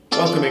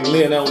welcoming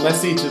Lionel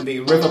Messi to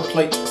the River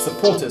Plate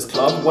Supporters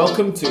Club.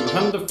 Welcome to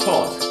Hand of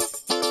Pod.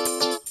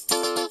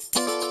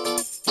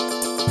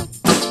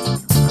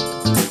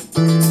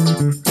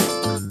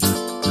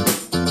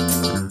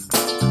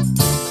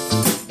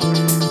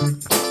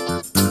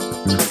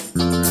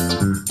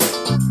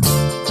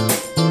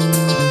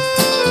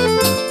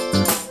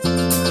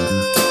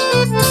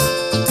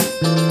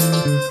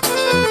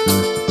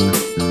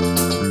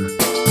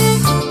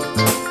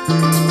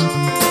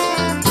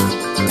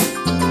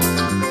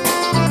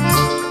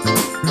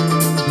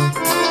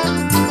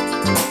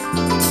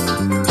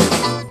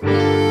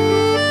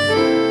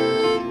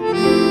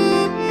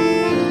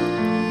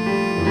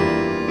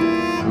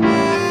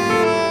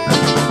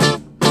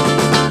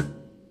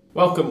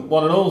 Welcome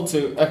one and all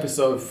to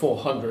episode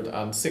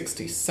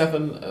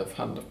 467 of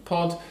Hand of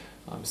Pod.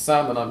 I'm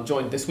Sam and I'm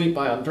joined this week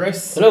by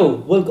Andrés. Hello,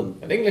 welcome.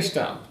 And English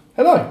Dan.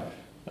 Hello.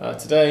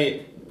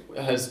 Today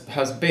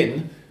has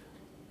been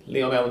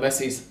Lionel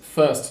Messi's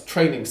first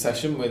training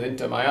session with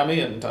Inter Miami,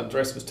 and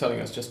Andrés was telling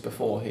us just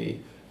before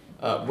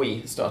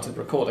we started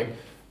recording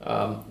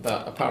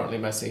that apparently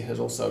Messi has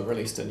also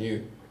released a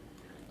new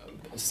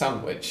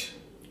sandwich,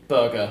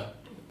 burger,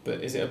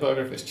 but is it a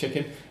burger if it's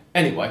chicken?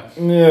 Anyway.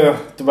 Yeah,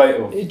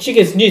 debatable.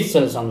 Chicken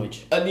schnitzel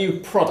sandwich. A new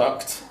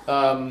product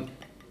at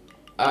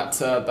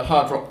the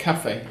Hard Rock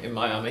Cafe in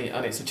Miami,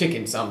 and it's a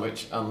chicken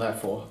sandwich, and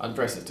therefore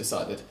Andrés has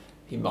decided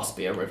he must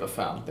be a River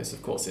fan. This,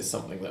 of course, is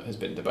something that has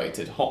been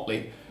debated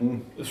hotly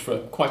for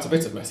quite a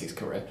bit of Messi's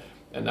career,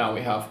 and now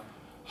we have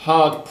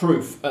hard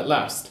proof at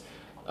last.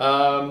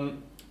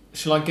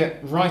 Shall I get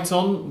right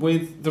on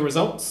with the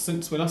results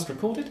since we last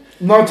recorded?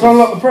 No time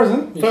like the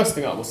present. First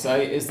thing I will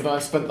say is that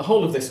I've spent the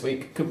whole of this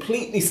week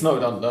completely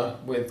snowed under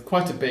with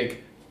quite a big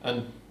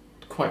and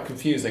quite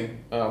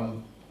confusing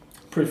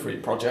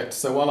proofread project.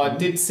 So while I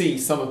did see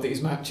some of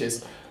these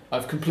matches,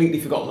 I've completely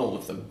forgotten all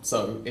of them.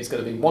 So it's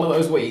going to be one of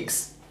those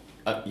weeks,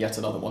 yet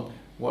another one,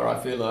 where I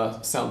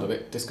feel sound a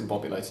bit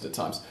discombobulated at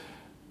times.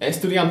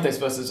 Estudiantes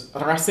versus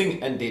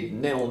Racing ended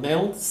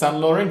 0-0. San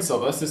Lorenzo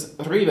versus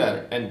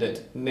River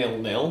ended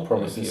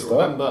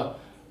 0-0.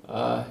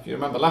 If you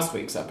remember last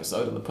week's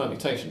episode and the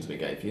permutations we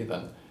gave you,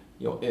 then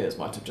your ears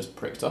might have just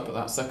pricked up at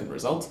that second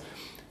result.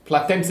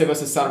 Platense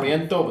versus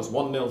Sarmiento was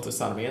 1-0 to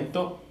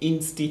Sarmiento.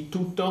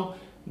 Instituto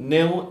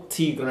 0,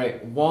 Tigre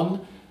 1.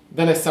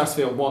 Vélez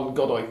Sarsfield 1,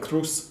 Godoy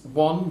Cruz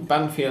 1.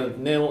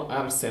 Banfield 0,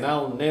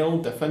 Arsenal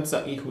 0.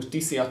 Defensa y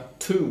Justicia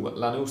 2,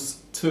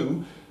 Lanús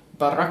 2.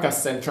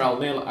 Barracas Central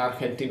 0,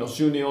 Argentinos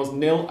Juniors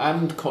 0,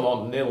 and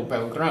Colón 0,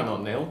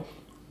 Belgrano 0.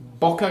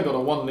 Boca got a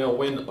 1-0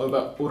 win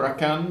over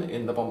Huracán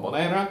in the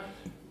Bombonera.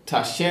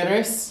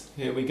 Talleres,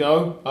 here we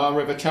go, are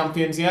River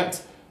champions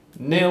yet?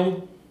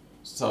 0,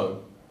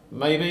 so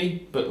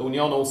maybe, but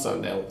Unión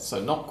also 0, so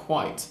not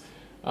quite.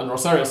 And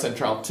Rosario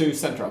Central 2,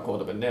 Central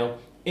Córdoba 0,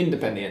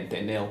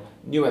 Independiente 0,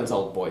 Newell's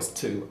Old Boys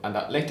 2, and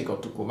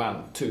Atlético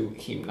Tucumán 2,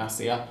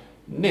 Gimnasia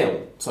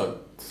 0.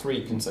 So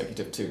 3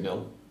 consecutive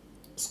 2-0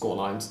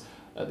 scorelines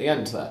at the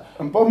end there.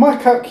 And by my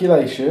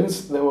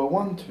calculations, there were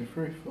 1, 2, 3,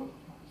 4, 5, 6,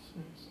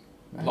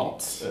 8,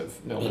 Lots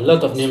of nil. A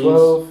lot of nils.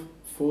 12,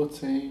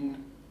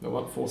 14, There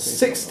weren't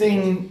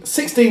 14.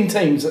 16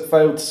 teams that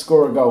failed to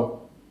score a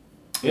goal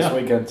this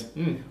weekend.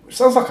 Which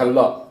sounds like a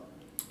lot.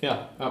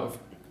 Yeah, out of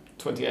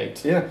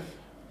 28. Yeah.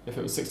 If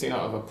it was 16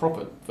 out of a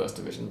proper First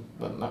Division,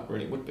 then that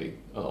really would be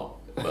a lot.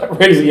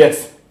 Really,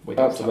 yes. We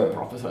don't have a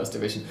proper First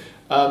Division.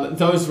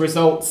 Those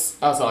results,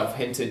 as I've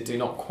hinted, do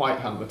not quite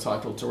hand the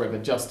title to River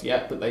just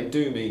yet, but they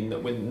do mean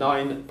that with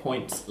 9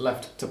 points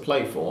left to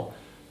play for,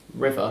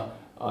 River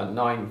are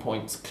 9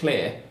 points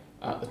clear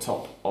at the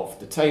top of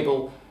the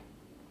table.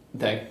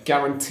 They're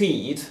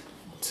guaranteed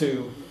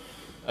to,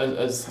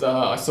 as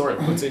I saw it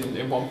put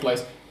in one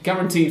place,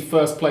 guaranteed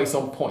first place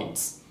on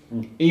points,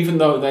 even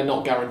though they're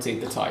not guaranteed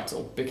the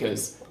title,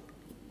 because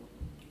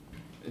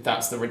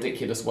that's the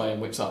ridiculous way in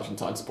which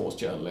Argentine sports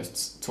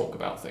journalists talk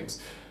about things.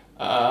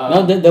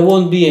 No, there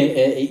won't be,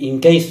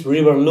 in case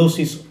River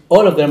loses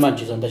all of their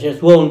matches and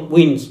Talleres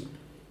wins,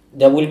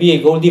 there will be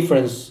a goal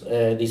difference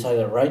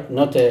decider, right?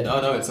 Not a...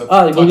 No, it's a...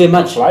 it will be a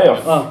match.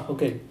 Playoff. Ah,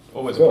 okay.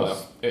 Always a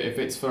playoff. If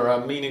it's for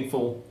a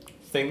meaningful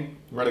thing,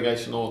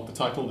 relegation or the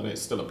title, then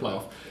it's still a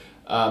playoff.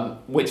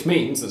 Which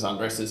means, as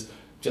Andrés has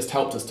just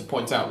helped us to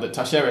point out, that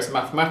Talleres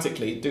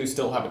mathematically do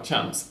still have a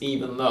chance,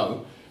 even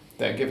though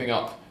they're giving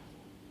up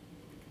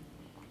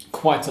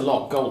quite a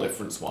lot goal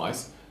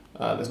difference-wise.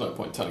 There's no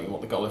point telling you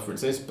what the goal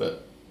difference is,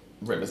 but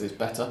Rivers is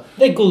better.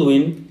 They could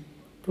win.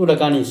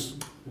 Huracán is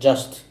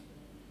just...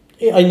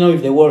 I know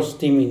if the worst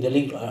team in the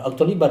league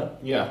actually, but...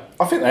 Yeah.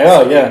 I think they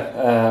are,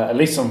 yeah. At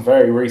least on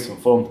very recent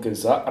form,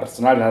 because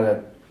Arsenal had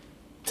a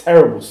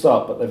terrible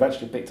start, but they've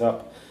actually picked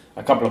up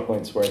a couple of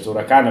points, whereas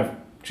Huracán have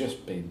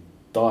just been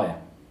dire.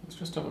 Let's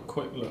just have a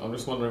quick look. I'm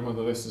just wondering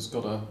whether this has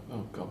got a...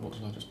 Oh, God, what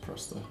did I just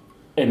press there?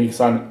 Any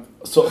sort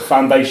of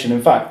foundation,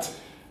 in fact.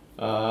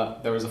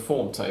 There is a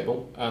form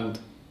table, and...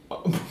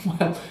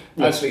 Well,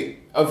 actually,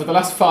 over the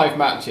last 5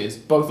 matches,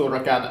 both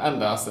Huracán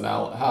and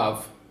Arsenal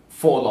have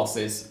 4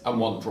 losses and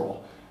 1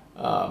 draw.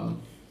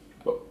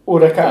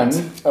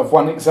 Huracan have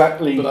won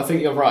exactly. But I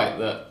think you're right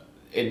that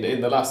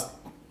in the last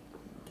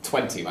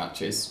 20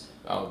 matches,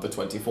 out of the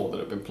 24 that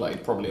have been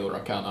played, probably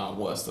Huracan are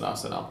worse than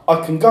Arsenal.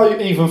 I can go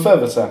even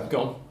further, Sam.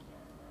 Go on.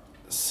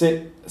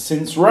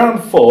 Since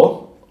round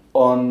 4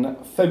 on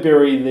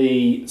February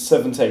the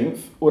 17th,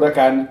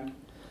 Huracan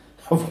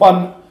have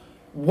won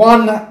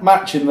one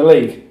match in the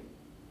league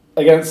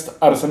against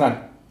Arsenal.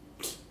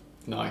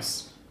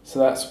 Nice. So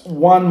that's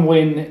one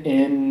win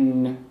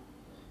in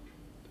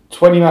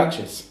 20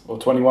 matches or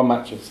 21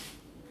 matches.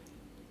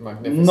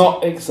 Magnificent.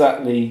 Not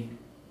exactly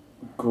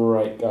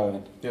great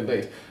going.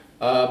 Indeed.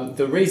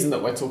 The reason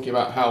that we're talking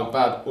about how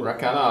bad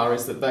Huracan are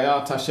is that they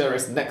are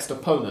Talleres' next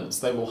opponents.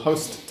 They will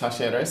host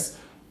Talleres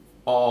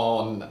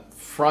on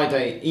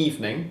Friday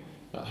evening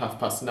at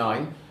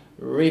 9:30.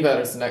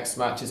 River's next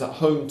match is at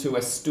home to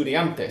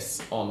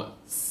Estudiantes on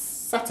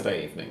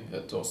Saturday evening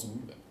at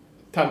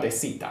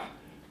Tardecita,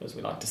 as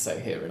we like to say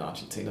here in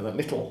Argentina, the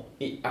little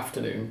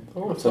afternoon.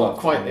 It's not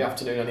quite the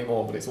afternoon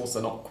anymore, but it's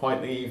also not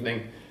quite the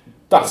evening.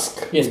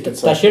 Dusk. Yes,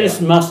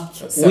 Talleres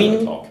must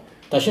win.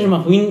 Talleres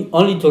must win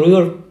only to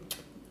River.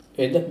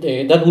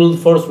 That will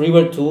force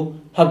River to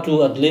have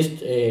to at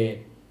least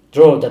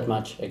draw that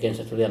match against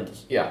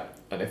Estudiantes. Yeah,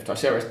 and if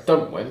Talleres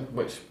don't win,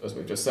 which, as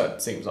we've just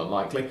said, seems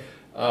unlikely,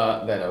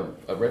 then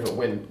a River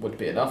win would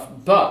be enough.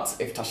 But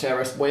if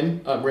Talleres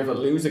win and River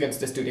lose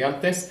against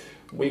Estudiantes,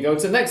 we go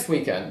to next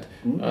weekend.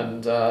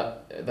 And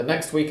the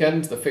next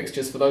weekend, the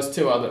fixtures for those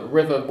two are that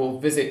River will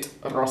visit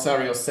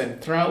Rosario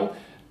Central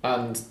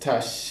and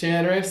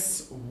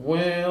Talleres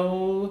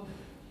will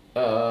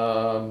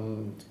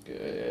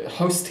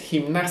host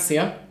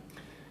Gimnasia.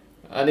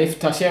 And if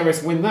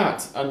Talleres win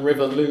that and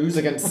River lose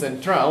against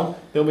Central,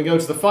 then we go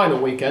to the final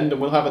weekend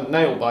and we'll have a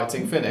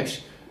nail-biting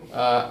finish.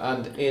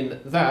 And in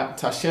that,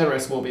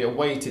 Talleres will be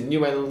away to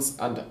Newell's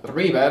and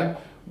River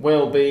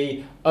will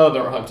be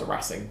they're at home to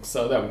Racing.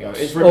 So there we go.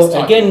 It's River's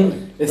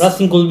again,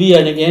 Racing could be,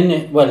 and again,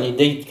 in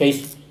this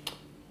case,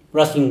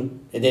 Racing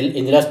in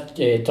the last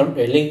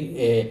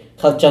league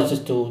had chances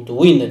to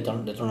win the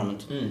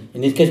tournament.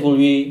 In this case, will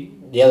be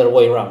the other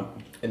way around.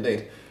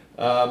 Indeed.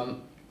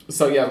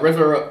 So yeah,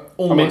 River are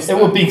almost. It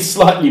would be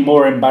slightly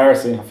more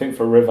embarrassing, I think,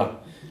 for River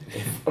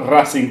if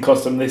Racing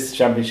cost them this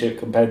championship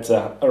compared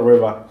to a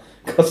River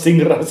costing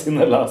Racing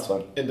the last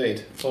one.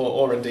 Indeed,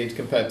 or indeed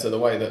compared to the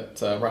way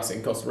that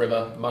Racing cost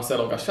River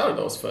Marcelo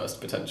Gallardo's first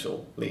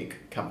potential league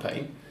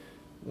campaign,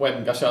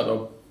 when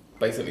Gallardo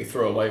basically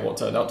threw away what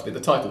turned out to be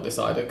the title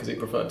decider because he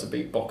preferred to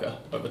beat Boca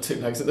over 2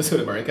 legs in the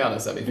Sudamericana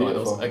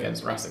semi-finals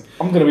against Racing.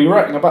 I'm going to be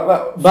writing about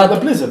that for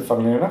the Blizzard,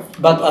 funnily enough.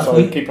 But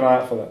so keep an eye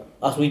out for that.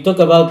 As we talk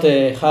about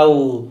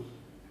how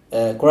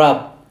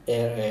crap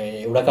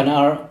Huracan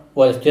are,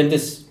 well,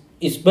 Estudiantes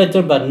is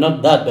better, but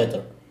not that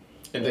better.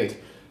 Indeed.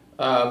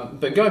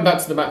 But going back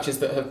to the matches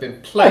that have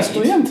been played...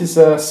 Estudiantes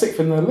are 6th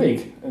in the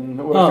league and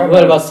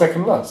Huracan are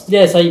second last.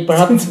 Yes,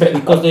 perhaps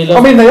because they lost...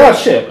 I mean, they are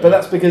shit, but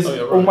that's because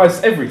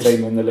almost every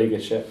team in the league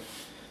is shit.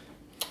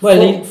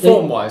 Well,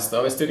 form-wise,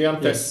 though,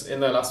 Estudiantes in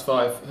their last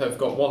 5 have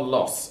got 1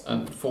 loss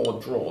and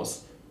 4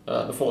 draws.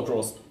 The 4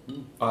 draws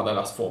are their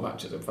last 4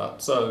 matches, in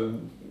fact. So,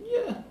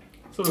 yeah,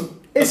 sort of...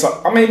 It's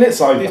over. It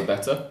is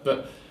better,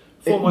 but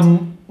form-wise...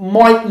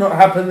 might not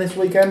happen this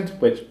weekend,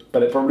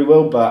 but it probably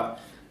will, but...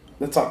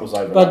 The title's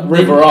over. But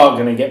River are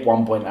going to get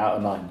 1 point out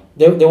of 9.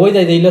 The way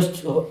that they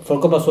lost for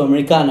Copa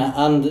Sudamericana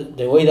and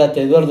the way that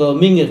Eduardo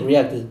Dominguez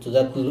reacted to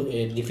that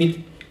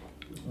defeat,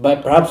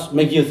 but perhaps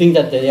make you think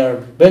that they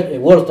are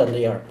worse than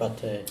they are. But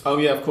oh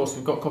yeah, of course,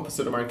 we've got Copa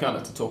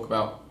Sudamericana to talk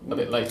about a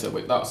bit later.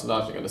 That's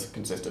largely going to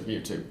consist of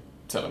you two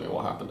telling me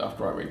what happened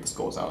after I read the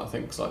scores out, I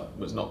think, because I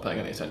was not paying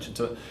any attention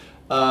to it.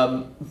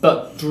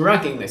 But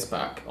dragging this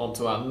back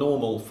onto our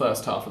normal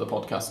first half of the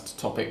podcast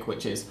topic,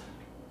 which is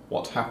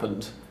what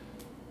happened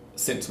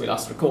since we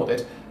last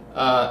recorded.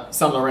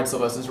 San Lorenzo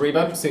versus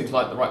River seems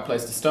like the right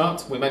place to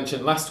start. We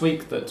mentioned last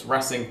week that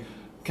Racing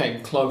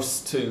came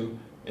close to,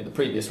 in the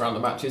previous round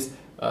of matches,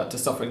 to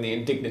suffering the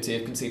indignity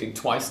of conceding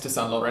twice to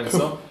San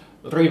Lorenzo.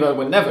 River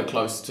were never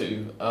close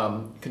to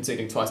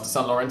conceding twice to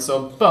San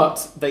Lorenzo,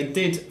 but they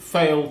did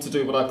fail to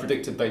do what I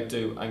predicted they'd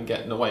do and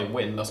get an away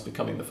win, thus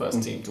becoming the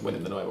first team to win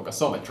in the Nuevo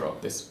Gasómetro,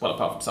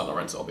 apart from San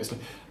Lorenzo, obviously,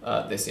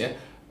 this year.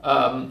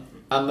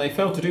 And they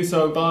failed to do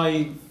so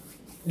by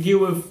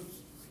view of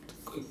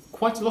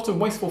quite a lot of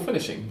wasteful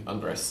finishing,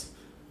 Andrés.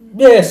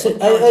 Yes,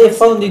 I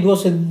found it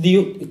was a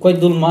quite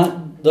dull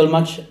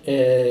match,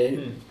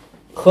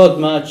 hot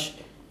match,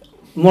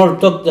 more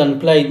talk than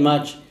played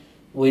match,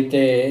 with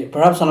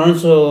perhaps San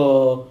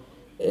Lorenzo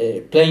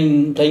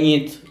playing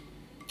it.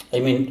 I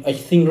mean, I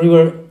think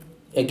River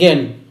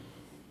again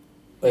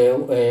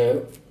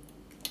didn't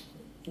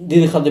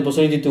have the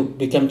possibility to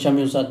become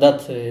champions at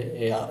that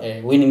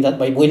winning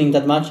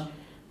that match,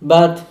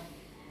 but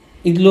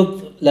it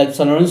looked like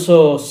San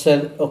Lorenzo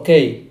said,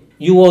 "Okay,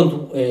 you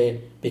won't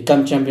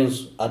become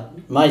champions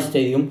at my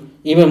stadium,"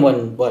 even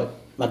when, well,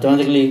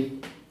 mathematically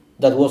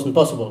that wasn't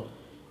possible,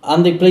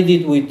 and they played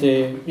it with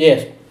a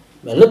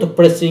lot of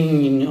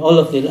pressing in all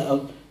of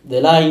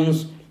the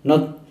lines,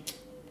 not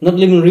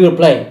leaving River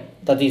play.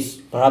 that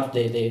is perhaps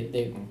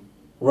the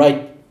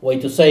right way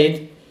to say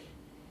it.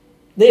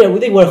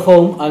 They were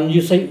home, and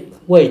you say,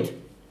 wait,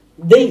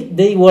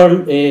 they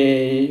were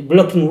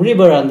blocking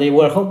River and they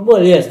were home.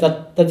 Well, yes,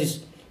 that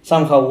is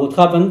somehow what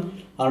happened.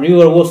 And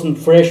River wasn't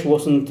fresh,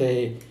 wasn't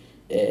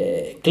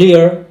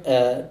clear.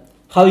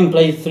 Having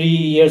played 3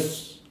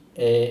 years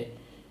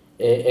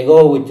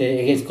ago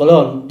against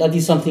Colón, that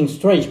is something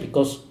strange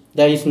because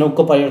there is no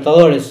Copa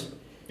Libertadores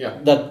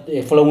that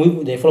the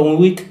following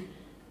week.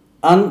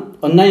 And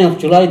on 9th of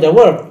July there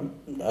were,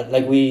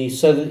 like we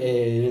said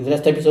in the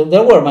last episode,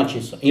 there were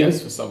matches.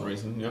 Yes, for some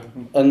reason, yeah.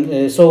 And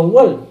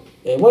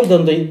why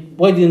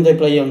didn't they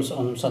play on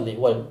Sunday?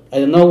 Well, I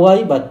don't know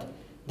why, but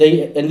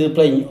they ended up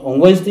playing on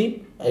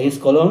Wednesday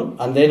against Colón,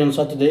 and then on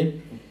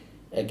Saturday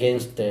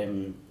against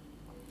San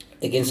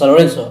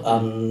Lorenzo.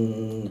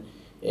 And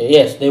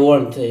yes, they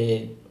weren't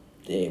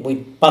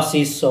with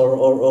passes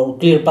or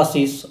clear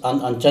passes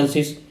and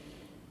chances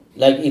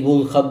like it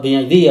would have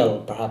been ideal,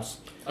 perhaps.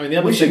 I mean, the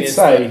other We thing should is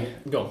say,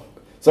 go on.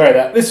 sorry,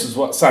 that this was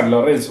what San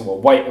Lorenzo were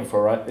waiting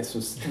for, right? This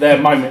was their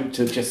moment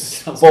to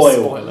just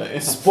spoil. And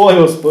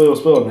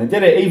they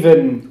did it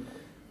even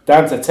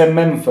down to 10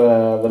 men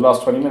for the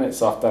last 20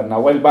 minutes after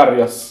Nahuel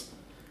Barrios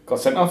got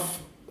sent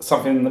off,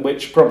 something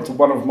which prompted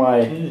one of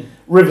my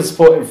River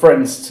supporting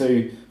friends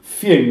to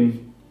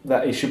fume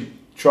that he should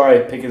try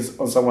pick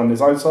on someone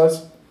his own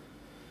size.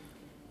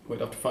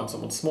 We'd have to find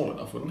someone small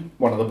enough, wouldn't we?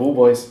 One of the ball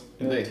boys.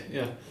 Indeed,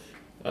 yeah.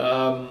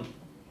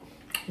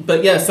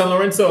 But yeah, San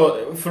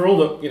Lorenzo, for all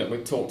that, we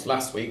talked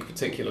last week,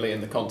 particularly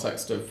in the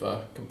context of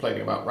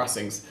complaining about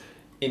Racing's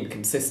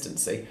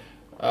inconsistency,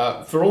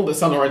 for all that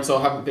San Lorenzo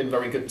haven't been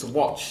very good to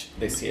watch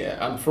this year,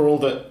 and for all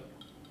that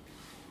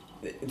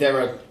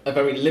they're a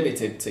very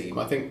limited team,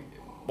 I think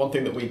one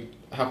thing that we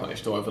have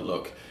managed to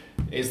overlook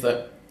is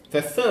that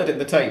they're third in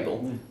the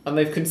table, and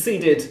they've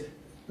conceded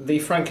the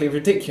frankly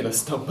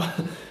ridiculous number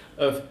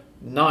of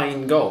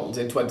 9 goals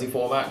in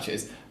 24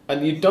 matches,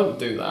 and you don't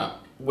do that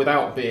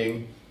without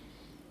being,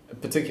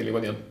 particularly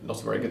when you're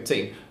not a very good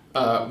team,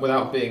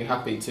 without being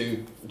happy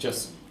to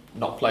just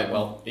not play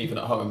well, even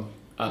at home,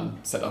 and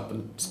set up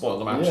and spoil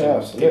the match. Yeah,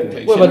 and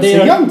absolutely. Well, but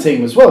it's a young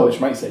team as well,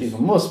 which makes it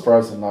even more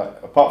surprising.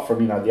 Like, apart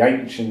from the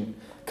ancient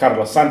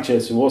Carlos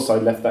Sanchez, who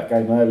also left that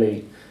game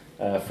early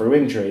through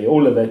injury,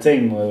 all of their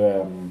team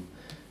were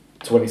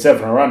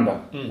 27 or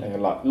under.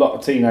 Like a lot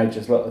of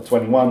teenagers, a lot of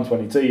 21,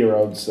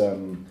 22-year-olds,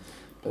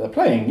 but they're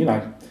playing,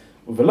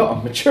 with a lot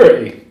of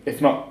maturity,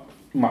 if not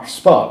much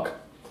spark.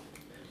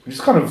 Which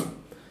is kind of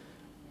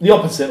the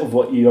opposite of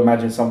what you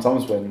imagine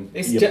sometimes when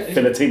you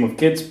fill a team of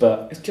kids,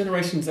 but... It's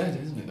Generation Z,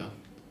 isn't it, now?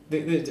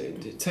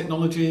 The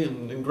technology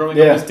and growing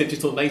up as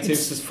digital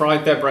natives has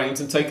fried their brains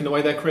and taken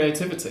away their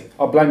creativity.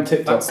 I blame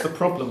TikTok. That's the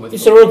problem with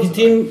it's a rookie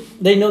team,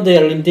 they know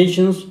their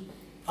limitations,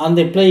 and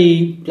they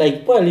play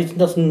like, well,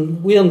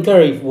 we don't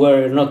care if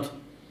we're not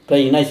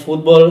playing nice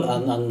football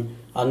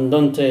and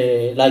don't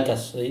like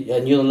us,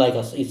 and you don't like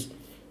us. It's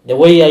the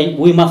way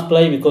we must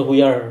play because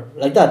we are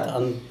like that.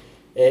 And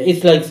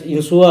it's like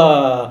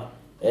Insua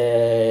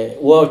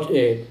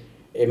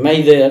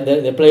made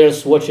the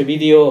players watch a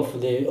video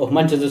of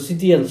Manchester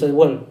City and said,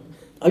 well,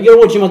 you're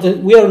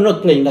watching we are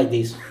not playing like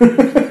this.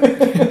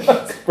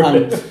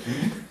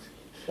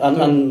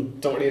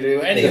 and don't want you to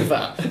do any of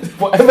that.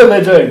 Whatever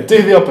they're doing,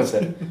 do the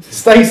opposite.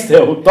 Stay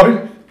still,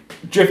 don't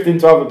drift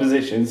into other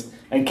positions,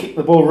 and kick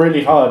the ball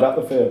really hard up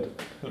the field.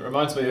 It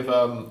reminds me of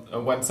a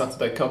When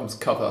Saturday Comes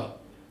cover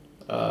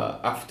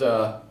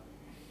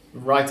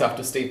right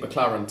after Steve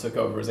McLaren took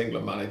over as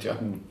England manager,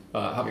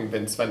 having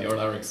been Sven-Göran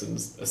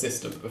Eriksson's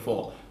assistant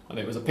before. And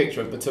it was a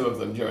picture of the two of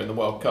them during the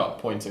World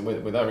Cup, pointing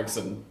with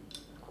Eriksson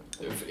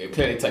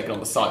clearly taken on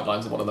the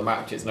sidelines of one of the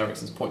matches, and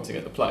Eriksson's pointing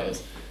at the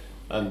players.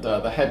 And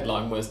the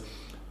headline was,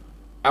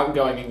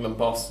 outgoing England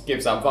boss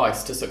gives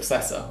advice to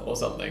successor, or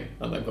something.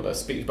 And they've got a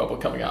speech bubble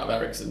coming out of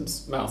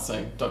Eriksson's mouth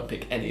saying, don't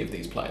pick any of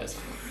these players.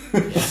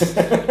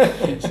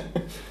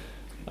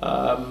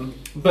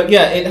 But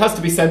yeah, it has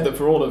to be said that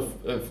for all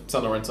of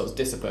San Lorenzo's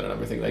discipline and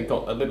everything, they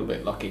got a little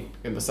bit lucky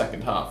in the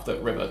second half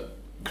that River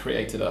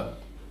created a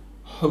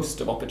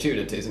host of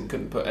opportunities and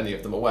couldn't put any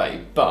of them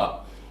away.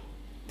 But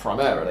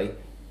primarily,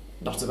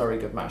 not a very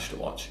good match to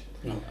watch.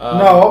 No,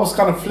 I was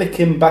kind of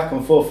flicking back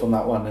and forth on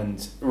that one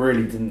and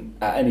really didn't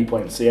at any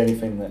point see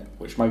anything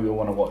which made me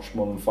want to watch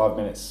more than 5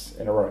 minutes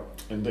in a row.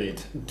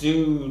 Indeed.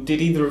 Did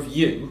either of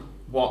you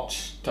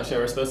watch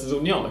Talleres versus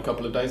Union a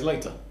couple of days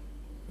later?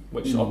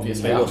 Which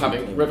obviously,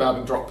 River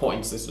having dropped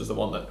points, this was the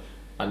one that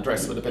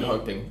Andrés would have been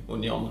hoping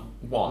Union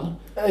won.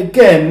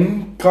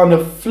 Again, kind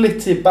of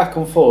flitted back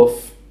and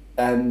forth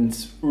and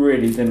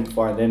really didn't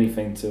find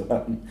anything to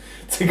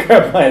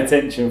grab my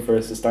attention for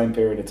a sustained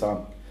period of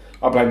time.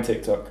 I blame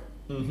TikTok.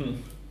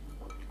 Mm-hmm.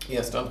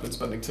 Yes, Dan's been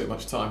spending too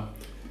much time.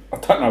 I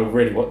don't know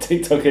really what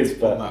TikTok is,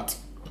 but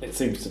it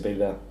seems to be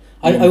there.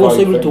 I was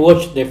able to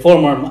watch the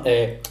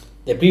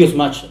previous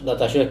match that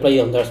I should have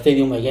played on their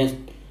stadium against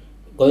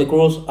Godoy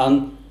Cruz,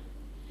 and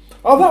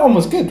that one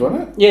was good,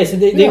 wasn't it? yes,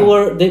 they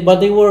were.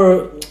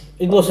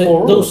 It was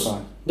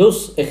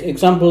those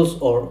examples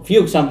or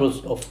few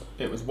examples of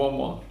It was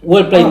 1-1.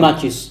 well-played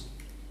matches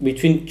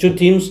between two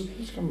teams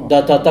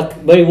that attack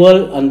very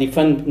well and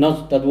defend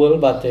not that well,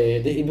 but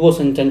it was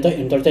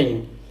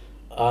entertaining,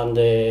 and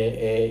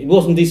it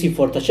wasn't easy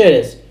for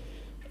Talleres.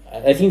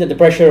 I think that the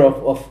pressure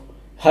of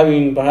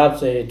having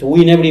perhaps to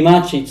win every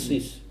match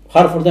is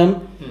hard for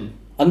them,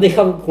 and they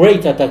have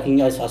great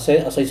attacking, as I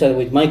said,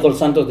 with Michael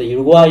Santos, the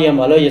Uruguayan,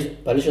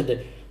 Vallejos,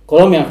 the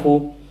Colombian,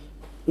 who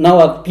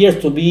now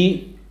appears to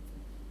be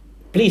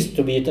pleased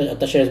to be at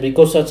Talleres,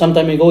 because some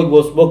time ago it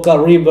was Boca,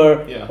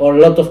 River, or a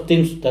lot of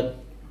teams that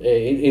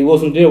it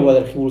wasn't clear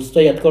whether he will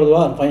stay at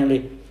Cordoba,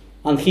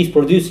 and he's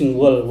producing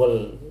well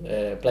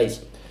plays.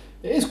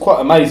 It is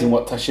quite amazing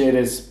what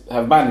Talleres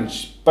have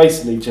managed,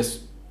 basically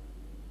just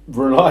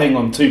relying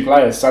on two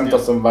players,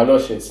 Santos and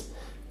Vallejos,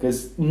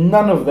 because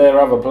none of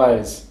their other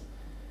players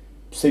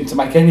seem to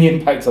make any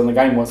impact on the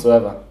game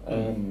whatsoever.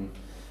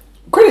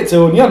 Credit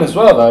to Union as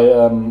well,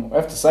 though. I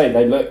have to say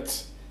they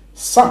looked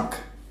sunk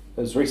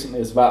as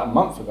recently as about a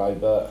month ago,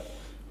 but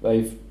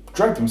they've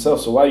dragged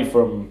themselves away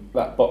from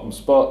that bottom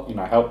spot,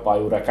 helped by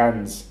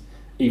Huracan's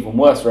even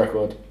worse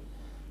record,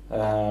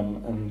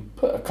 and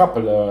put a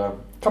couple of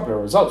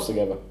results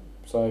together.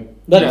 So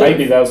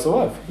maybe they'll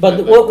survive.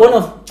 But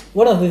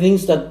one of the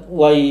things the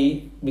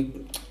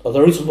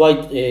reasons why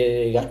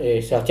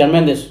Sebastián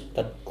Méndez,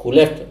 who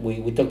left,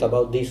 we talked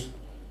about this,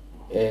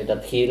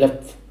 that he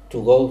left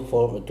to go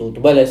to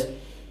Vélez.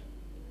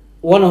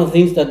 One of the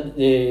things that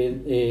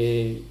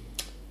the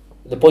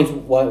points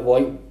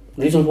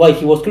reasons why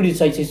he was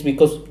criticized is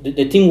because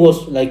the team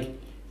was trying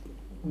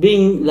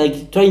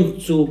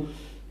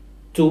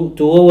to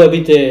go a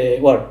bit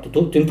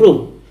to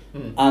improve,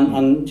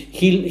 and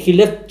he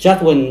left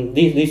just when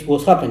this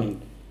was happening.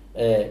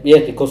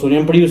 Because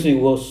Union previously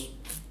was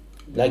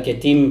like a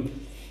team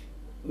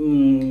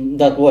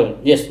not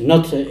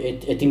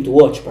a team to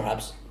watch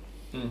perhaps.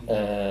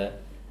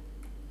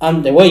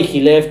 And the way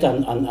he left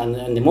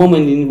and the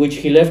moment in which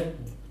he left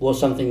was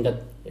something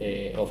that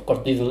of course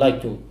didn't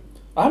like to.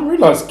 I hadn't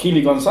realised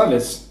Keely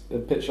Gonzalez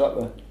had pitched up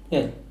there.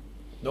 Yeah.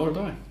 Nor did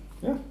I.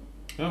 Yeah.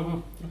 Oh,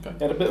 well, okay.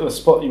 He had a bit of a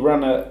spot he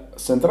ran at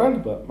Central,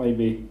 but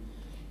maybe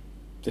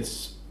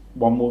this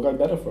one will go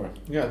better for him.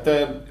 Yeah,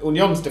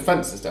 Union's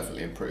defence has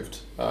definitely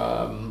improved.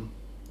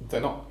 They're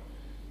not.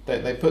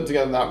 They put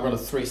together that run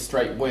of 3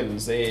 straight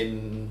wins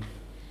in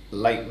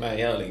late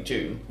May, early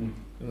June,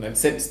 and then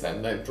since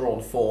then they've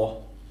drawn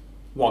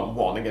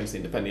 4-1 against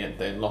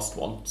Independiente and lost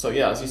 1. So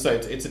yeah, as you say,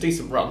 it's a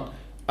decent run,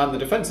 and the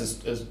defence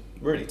has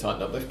really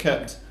tightened up. They've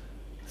kept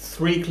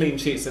 3 clean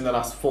sheets in the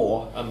last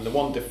 4, and the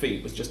one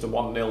defeat was just a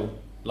 1-0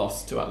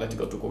 loss to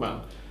Atlético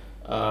Tucumán.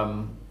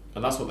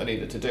 And that's what they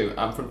needed to do.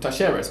 And from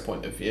Talleres'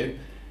 point of view,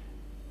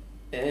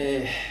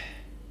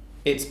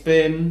 it's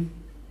been...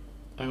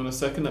 Hang on a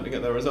second, let me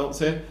get their results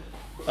here.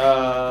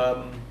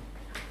 A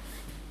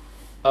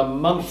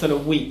month and a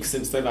week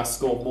since they last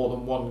scored more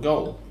than 1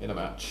 goal in a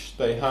match.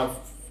 They have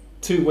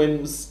 2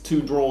 wins,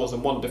 2 draws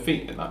and 1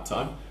 defeat in that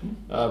time.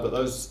 But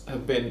those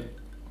have been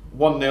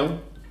 1-0,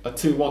 a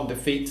 2-1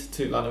 defeat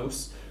to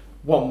Lanús,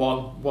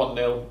 1-1,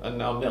 1-0 and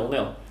now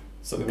 0-0.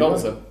 So the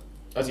goals are,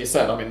 as you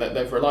said,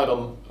 they've relied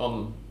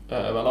on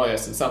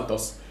Vallejos and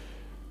Santos,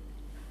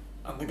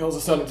 and the goals are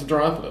starting to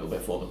dry up a little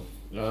bit for them,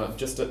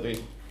 just at the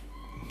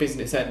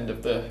business end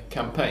of the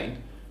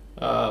campaign.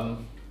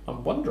 I'm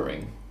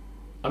wondering,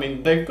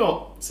 they've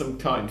got some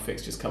kind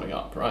fixtures coming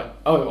up, right?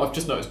 Oh, I've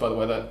just noticed, by the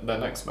way, that their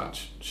next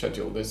match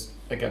scheduled is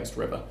against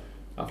River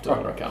after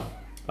Huracan.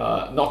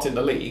 Not in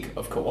the league,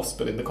 of course,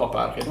 but in the Copa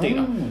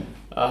Argentina.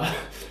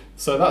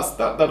 So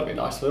that'll be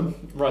nice for them,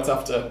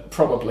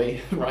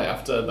 probably right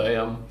after they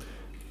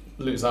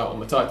lose out on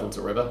the title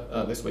to River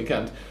this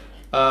weekend.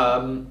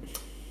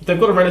 They've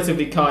got a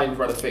relatively kind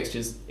run of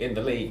fixtures in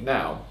the league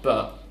now,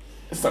 but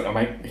it's not going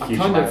to make a huge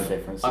amount of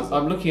difference.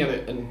 I'm looking at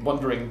it and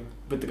wondering,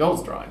 with the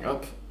goals drying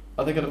up,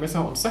 are they going to miss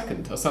out on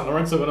second? Are San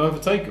Lorenzo going to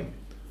overtake them?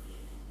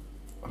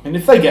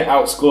 If they get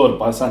outscored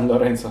by San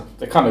Lorenzo,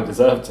 they kind of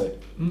deserve to.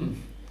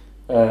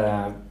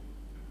 It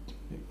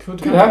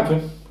could happen.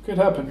 It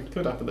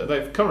could happen.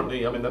 They've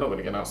currently, they're not going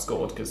to get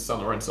outscored because San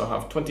Lorenzo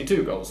have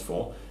 22 goals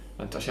for,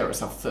 and Talleres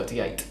have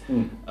 38.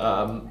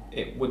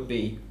 It would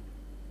be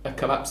a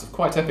collapse of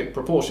quite epic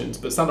proportions,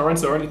 but San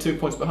Lorenzo are only 2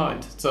 points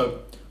behind. So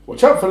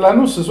watch out for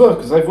Lanús as well,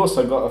 because they've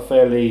also got a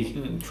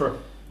fairly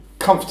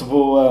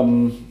comfortable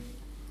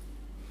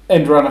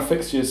end run of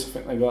fixtures. I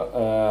think they got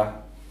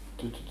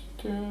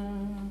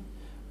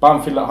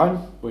Banfield at home,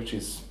 which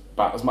is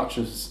about as much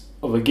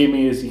of a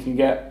gimme as you can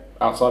get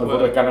outside of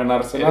Huracan and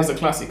Arsenal. It is a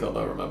Clásico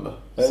though, remember.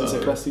 It is a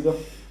Clásico.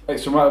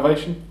 Extra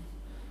motivation.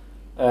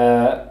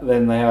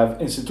 Then they have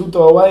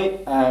Instituto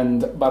away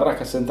and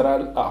Barraca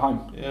Central at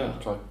home. Yeah.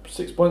 So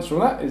 6 points from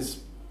that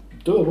is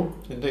doable.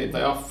 Indeed,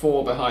 they are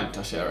 4 behind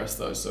Talleres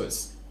though, so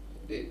it's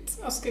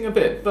asking a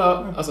bit.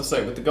 But as I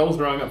say, with the goals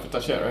drawing up for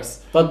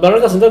Talleres, but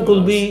Barraca Central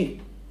could be.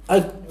 I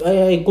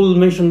could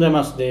mention them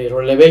as the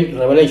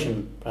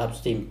revelation, perhaps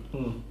team.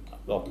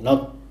 Well,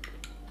 not.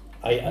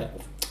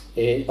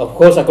 Of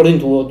course, according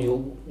to what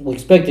we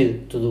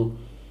expected to do,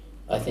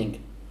 I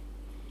think.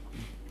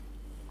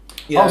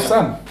 Yeah,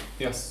 Sam.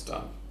 Yes,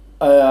 Dan.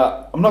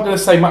 I'm not going to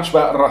say much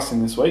about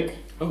Racing this week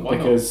Why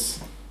because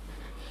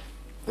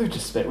they're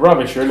just a bit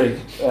rubbish, really.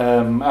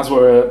 As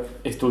were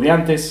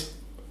Estudiantes,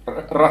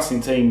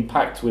 Racing team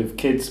packed with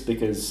kids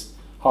because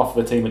half of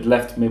the team had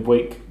left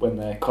midweek when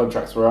their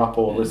contracts were up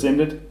or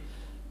rescinded.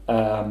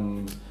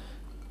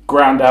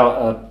 Ground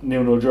out a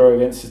 0-0 draw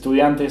against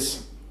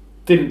Estudiantes.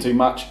 Didn't do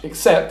much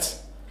except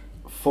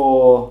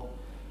for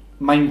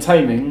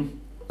maintaining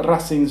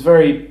Racing's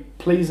very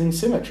pleasing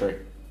symmetry.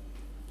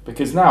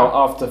 Because now,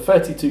 after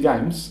 32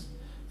 games,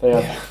 they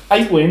have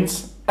 8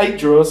 wins, 8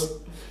 draws,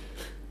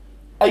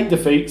 8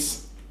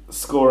 defeats,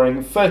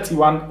 scoring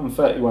 31 and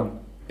 31.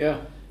 Yeah.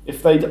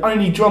 If they'd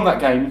only drawn that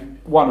game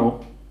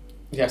 1-1,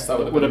 yes,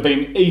 that would have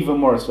been even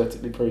more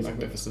aesthetically pleasing.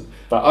 Magnificent.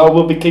 But I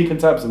will be keeping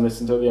tabs on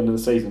this until the end of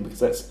the season because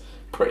that's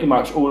pretty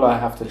much all I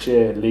have to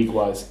cheer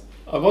league-wise.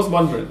 I was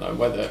wondering though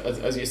whether,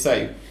 as you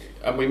say,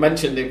 and we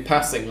mentioned in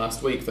passing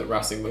last week that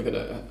Racing were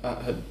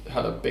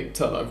had a big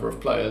turnover of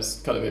players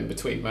kind of in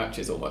between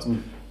matches almost.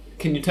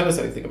 Can you tell us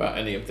anything about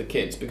any of the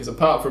kids? Because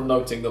apart from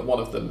noting that one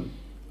of them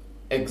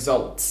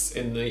exults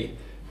in the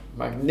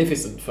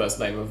magnificent first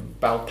name of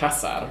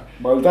Baltasar,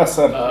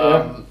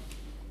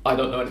 I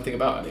don't know anything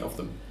about any of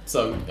them.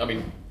 So, I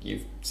mean,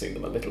 you've seen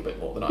them a little bit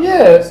more than I have.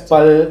 Yeah,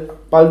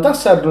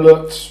 Baltasar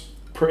looked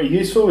pretty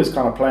useful. He's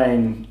kind of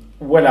playing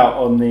well out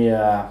on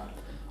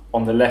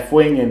the left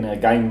wing in a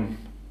game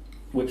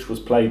which was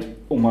played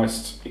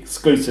almost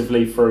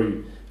exclusively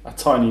through a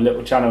tiny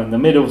little channel in the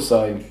middle,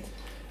 so a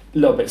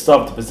little bit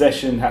starved to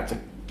possession, had to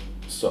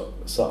sort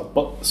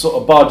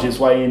of barge his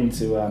way in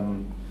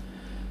to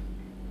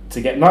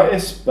get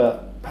noticed,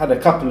 but had a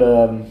couple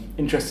of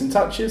interesting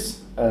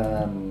touches.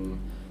 Tomás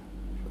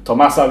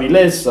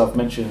Avilés, I've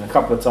mentioned a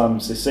couple of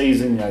times this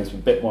season, he's a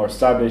bit more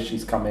established,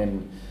 he's come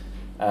in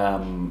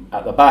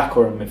at the back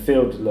or in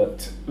midfield,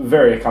 looked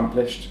very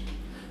accomplished.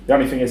 The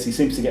only thing is he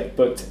seems to get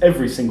booked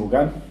every single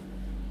game,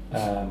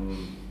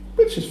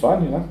 which is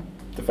fine,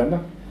 defender.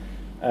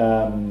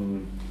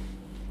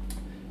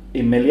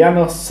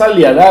 Emiliano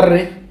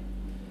Saliadarri,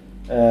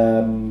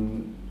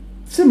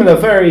 similar,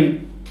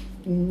 very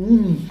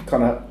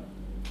kind of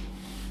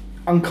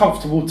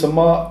uncomfortable to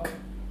mark,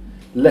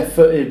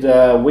 left-footed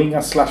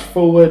winger /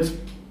 forward,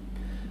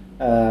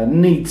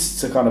 needs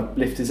to kind of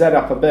lift his head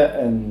up a bit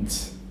and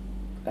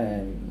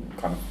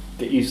kind of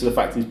get used to the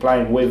fact he's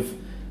playing with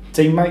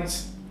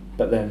teammates.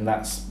 But then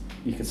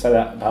you could say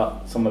that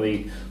about some of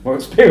the more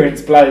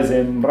experienced players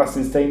in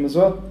Racing's team as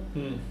well.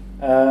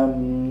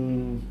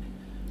 And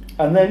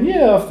then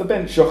off the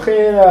bench,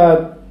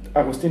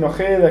 Agustin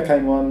Ojeda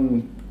came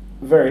on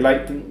very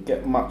late, didn't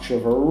get much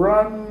of a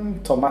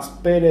run. Tomás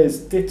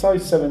Pérez ditto,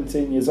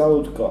 17 years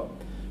old, got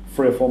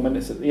 3 or 4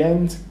 minutes at the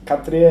end.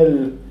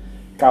 Catriel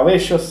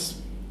Cabellos,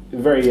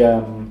 very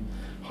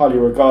highly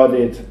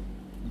regarded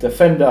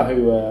defender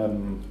who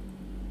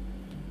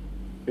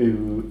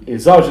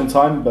is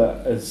Argentine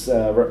but has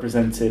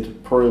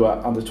represented Peru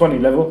at under 20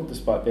 level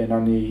despite being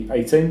only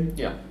 18.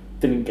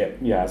 Didn't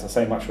get, as I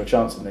say, much of a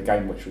chance in the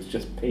game, which was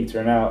just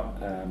petering out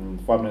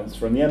 5 minutes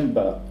from the end,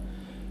 but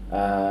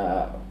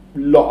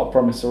lot of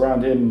promise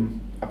around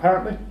him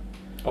apparently.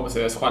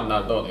 Obviously there's Juan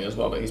Nardoni as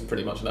well, but he's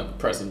pretty much never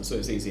present, so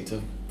it's easy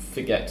to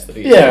forget that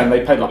he's and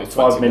they paid like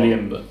 5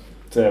 million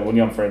to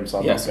Union for him, so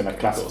I'm not going to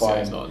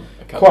classify him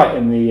quite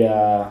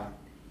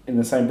in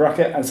the same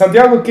bracket. And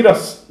Santiago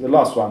Quiros, the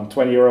last one,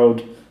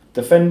 20-year-old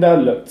defender,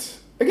 looked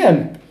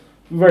again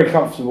very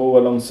comfortable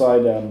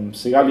alongside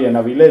Sigali and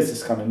Avilés,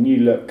 this kind of new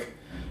look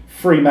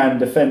 3-man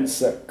defence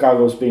that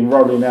Gago's been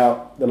rolling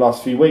out the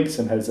last few weeks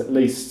and has at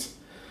least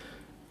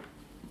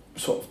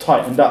sort of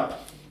tightened up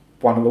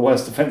one of the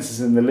worst defences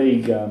in the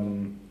league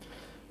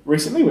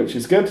recently, which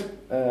is good.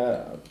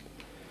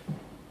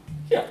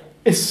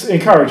 It's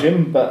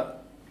encouraging,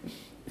 but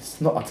it's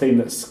not a team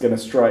that's going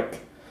to strike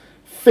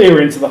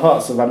fear into the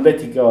hearts of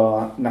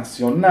Atlético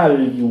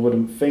Nacional, you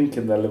wouldn't think,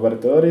 in the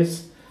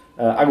Libertadores.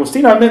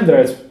 Agustino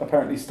Almendra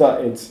apparently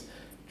started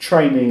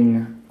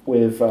training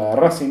with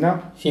Racing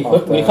now. We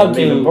have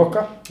to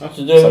Boca.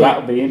 So that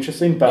would be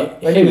interesting, but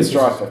they need a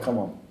striker, come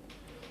on.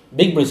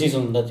 Big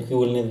preseason that he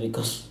will need,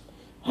 because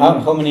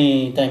how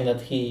many times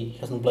that he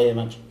hasn't played a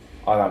match?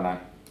 I don't know.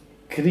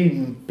 Could he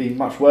be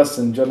much worse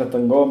than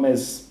Jonathan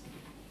Gomez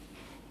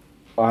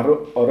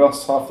or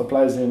Ross, half the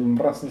players in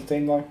Racing's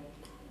team though?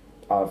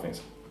 I don't think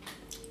so.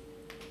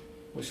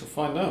 We shall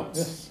find out.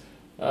 Yes.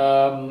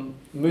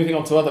 Moving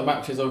on to other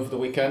matches over the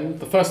weekend,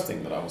 the first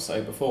thing that I will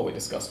say before we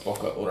discuss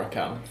Boca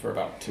Huracan for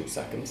about 2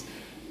 seconds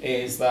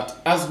is that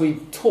as we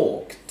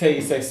talk,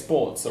 TIC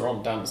Sports are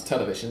on Dan's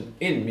television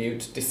in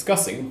mute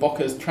discussing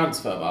Boca's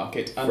transfer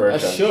market and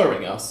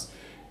assuring us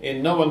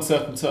in no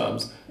uncertain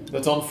terms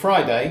that on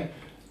Friday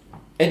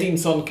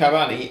Edinson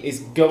Cavani is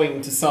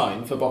going to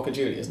sign for Boca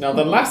Juniors. Now,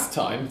 the last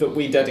time that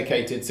we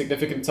dedicated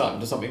significant time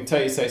to something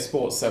TIC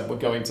Sports said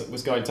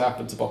was going to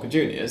happen to Boca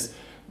Juniors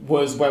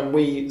was when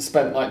we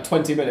spent like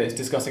 20 minutes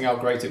discussing how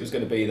great it was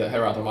going to be that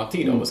Gerardo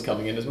Martino was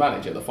coming in as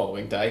manager the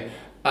following day,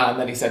 and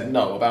then he said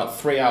no about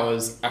 3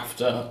 hours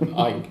after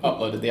I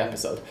uploaded the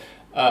episode.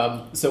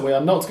 So we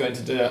are not going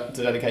to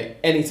dedicate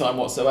any time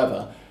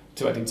whatsoever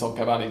to Edinson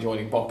Cavani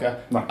joining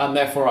Boca, No. and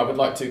therefore I would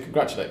like to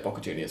congratulate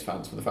Boca Juniors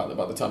fans for the fact that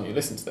by the time you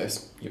listen to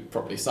this, you've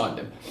probably signed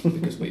him,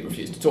 because we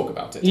refuse to talk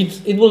about it.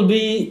 It will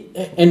be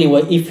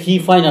anyway if he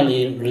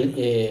finally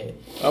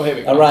Oh, here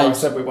we go. arrives.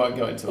 I said we weren't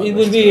going to. It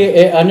will be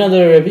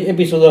another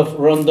episode of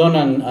Rondon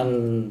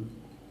and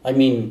I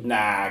mean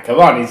Nah,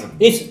 Cavani's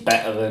it's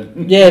better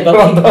than. yeah, but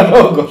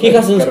Rondon. he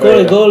hasn't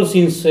scored a goal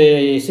since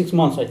 6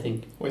 months, I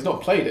think. Well, he's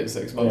not played in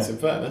 6 months, Yeah. in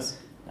fairness.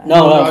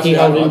 No, Actually, he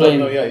has I been don't playing.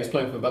 know. Yeah, he's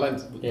playing for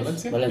Valencia. Yes,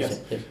 Valencia. Valencia.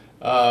 Yes.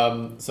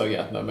 Yes. So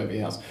yeah, no, maybe he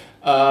has.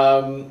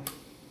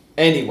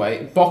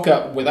 Anyway,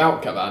 Boca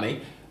without Cavani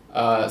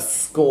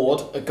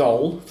scored a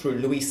goal through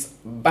Luis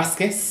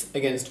Vázquez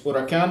against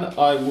Huracan.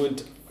 I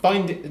would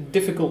find it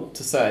difficult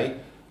to say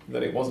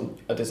that it wasn't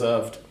a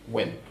deserved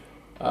win.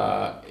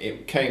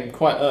 It came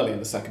quite early in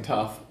the second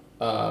half,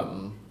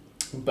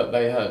 but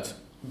they had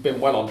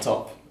been well on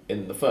top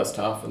in the first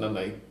half, and then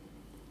they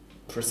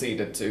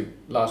proceeded to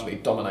largely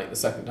dominate the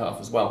second half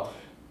as well.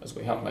 As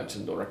we have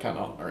mentioned, Huracan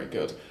aren't very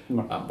good,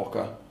 No. and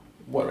Boca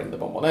were in the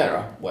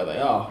Bombonera, where they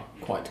are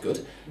quite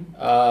good.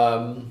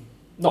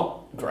 Not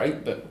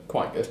great, but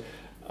quite good.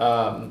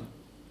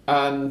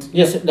 And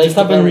Yes, like just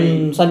a happened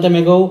very- some time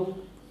ago,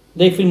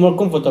 they feel more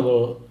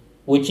comfortable,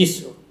 which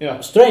is yeah,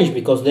 strange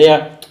because they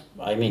are,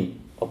 I mean,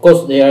 of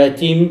course they are a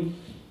team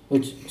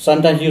which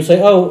sometimes you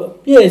say, oh,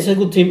 yeah, it's a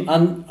good team,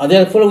 and at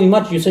the following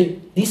match you say,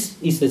 this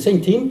is the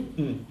same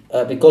team,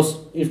 because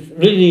it's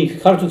really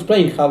hard to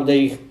explain how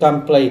they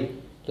can play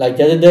like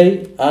the other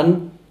day,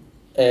 and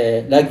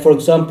like for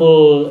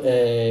example,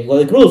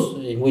 Godoy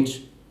Cruz, in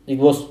which it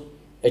was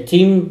a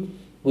team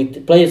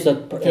with players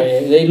that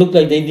they looked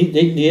like they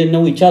didn't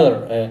know each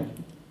other.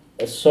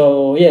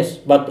 So yes,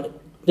 but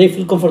they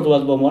feel comfortable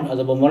at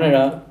the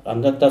Bombonera,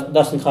 and that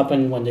doesn't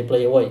happen when they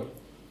play away.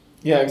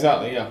 Yeah,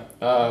 exactly. Yeah,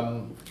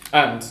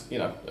 and you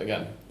know,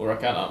 again,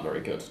 Huracan aren't very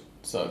good,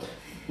 so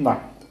No.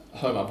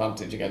 home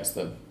advantage against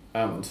them,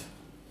 and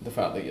the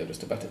fact that you're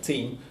just a better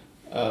team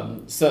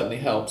certainly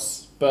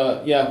helps.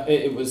 But yeah,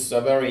 it was a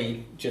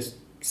very just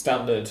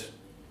standard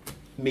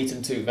meat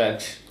and two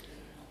veg.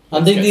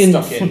 And Let's they get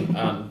didn't. stuck in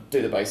and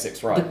do the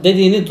basics right. They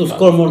didn't need to No,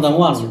 score more than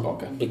that's one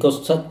Boca.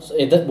 because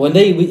when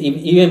they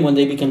even when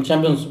they became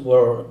champions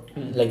were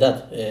like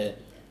that.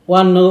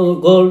 One no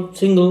goal,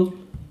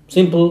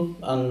 simple,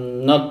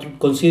 and not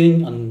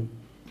conceding, and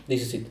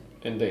this is it.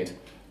 Indeed.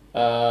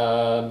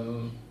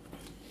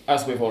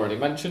 As we've already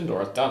mentioned,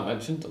 or as Dan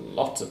mentioned, a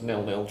lot of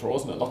 0-0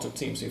 draws and a lot of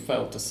teams who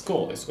failed to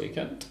score this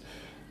weekend.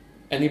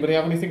 Anybody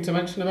have anything to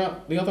mention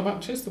about the other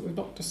matches that we've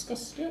not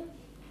discussed yet?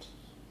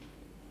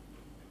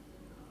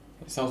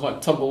 It sounds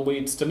like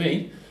tumbleweeds to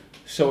me.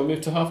 Shall we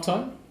move to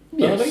half-time?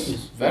 Yes. Early?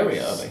 Yes. Very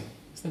early.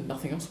 Is there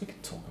nothing else we can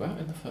talk about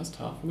in the first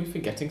half? Are we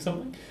forgetting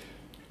something?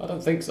 I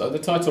don't think so. The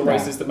title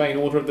race No. is the main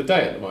order of the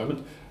day at the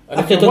moment. And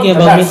if After you're talking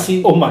wondering- about That's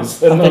Messi,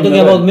 almost. after talking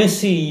about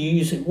Messi,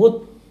 you say,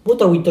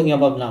 what are we talking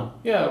about now?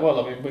 Yeah,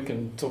 well, I mean, we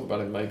can talk about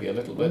him maybe a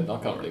little bit. I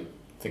can't really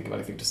think of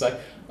anything to say,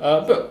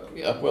 but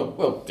yeah,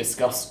 we'll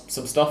discuss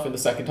some stuff in the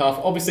second half.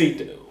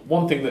 Obviously,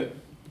 one thing that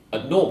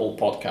a normal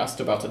podcast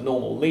about a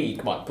normal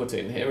league might put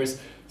in here is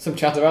some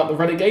chat about the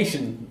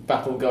relegation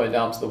battle going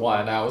down to the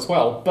wire now as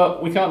well.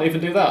 But we can't even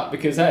do that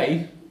because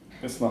A,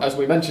 It's not. as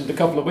we mentioned a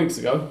couple of weeks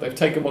ago, they've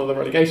taken one of the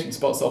relegation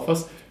spots off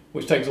us,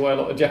 which takes away a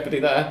lot of jeopardy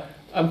there.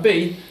 And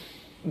B,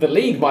 the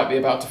league might be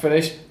about to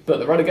finish, but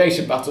the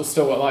relegation battle's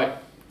still got like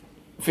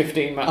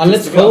 15 matches And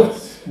let's to go. hope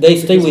they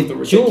stay Because of the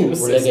with two ridiculous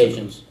system.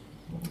 relegations.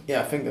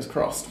 Yeah, fingers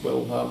crossed.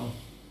 We'll.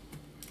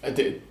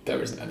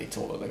 There isn't any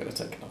talk that they're going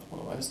to take another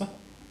one away, is there?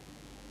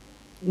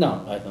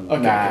 No, I don't know.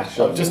 Okay, Nah, good.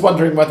 sure. I'm just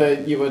wondering whether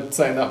you were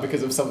saying that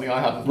because of something I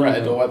hadn't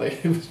read or whether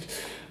it was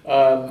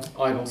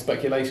idle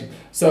speculation.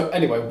 So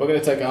anyway, we're going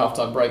to take a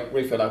half-time break,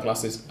 refill our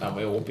glasses, and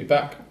we will be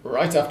back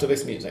right after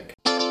this music.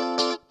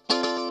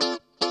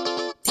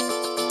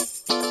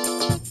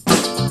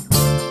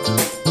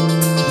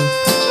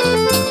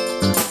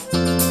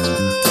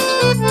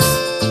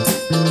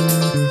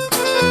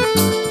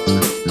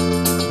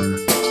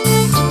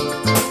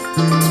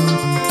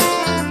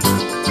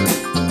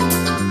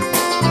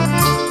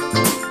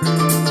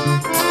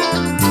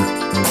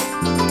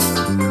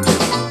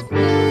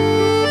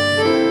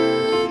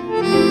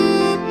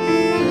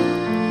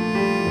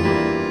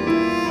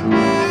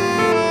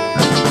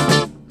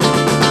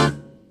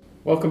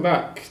 Welcome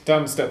back.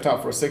 Dan stepped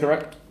out for a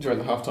cigarette during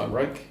the half-time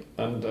break,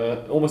 and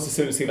almost as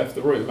soon as he left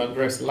the room,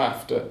 Andrés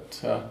laughed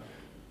at a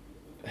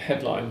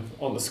headline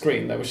on the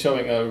screen. They were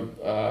showing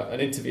an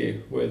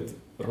interview with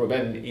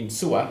Rubén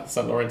Insúa,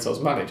 San Lorenzo's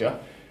manager,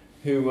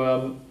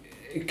 who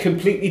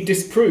completely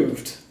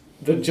disproved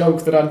the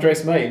joke that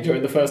Andrés made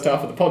during the first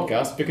half of the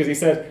podcast, because he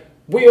said,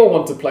 we all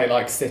want to play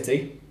like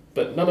City,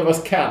 but none of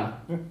us can,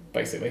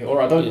 basically.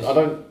 Or I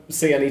don't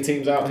see any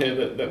teams out here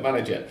that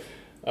manage it.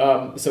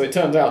 So it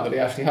turns out that he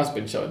actually has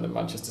been showing them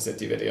Manchester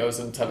City videos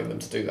and telling them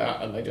to do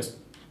that, and they just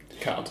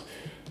can't,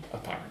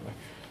 apparently.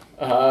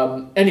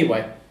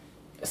 Anyway,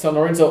 San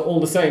Lorenzo, all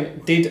the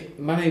same, did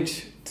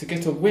manage to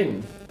get a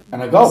win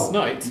And a goal. last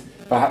night.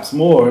 perhaps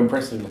more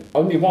impressively.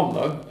 Only one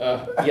though,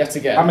 yet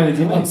again. How many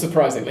do you mean?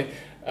 Unsurprisingly.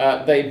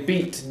 They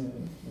beat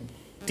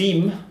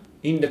Team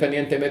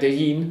Independiente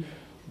Medellin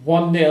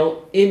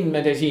 1-0 in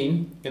Medellin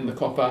in the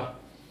Copa.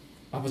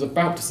 I was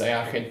about to say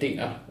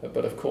Argentina,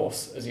 but of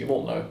course, as you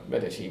all know,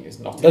 Medellin is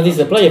not. That is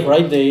the playoff,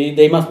 right?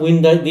 They must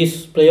win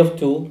this playoff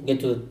to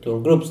get to the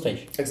group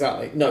stage.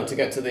 Exactly. No, to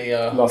get to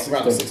the Last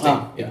round of 16.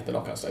 16. Yeah, the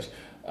knockout stage.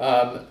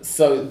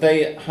 So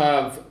they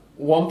have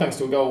won thanks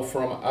to a goal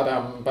from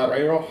Adam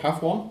Barreiro.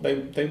 Have won.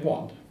 They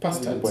won.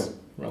 Past tense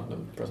rather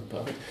than present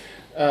perfect.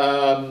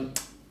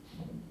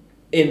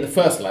 In the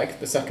first leg,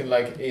 the second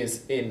leg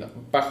is in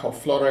Bajo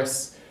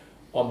Flores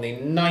on the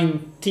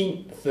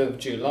 19th of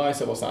July,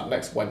 so what's that,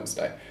 next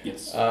Wednesday?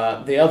 Yes.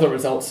 The other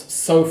results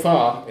so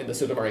far in the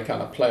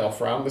Sudamericana playoff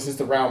round, this is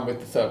the round with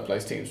the third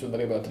place teams from the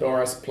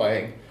Libertadores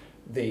playing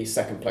the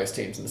second place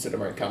teams in the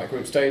Sudamericana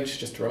group stage.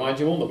 Just to remind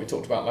you all that we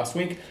talked about last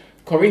week,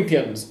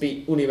 Corinthians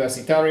beat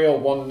Universitario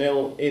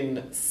 1-0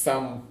 in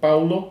Sao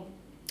Paulo.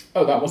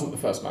 Oh, that wasn't the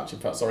first match, in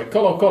fact, sorry.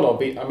 Colo Colo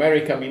beat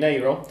América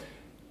Mineiro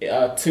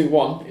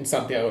 2-1 in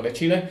Santiago de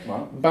Chile.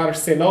 Right.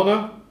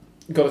 Barcelona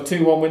got a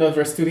 2-1 win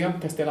over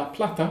Estudiantes de La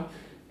Plata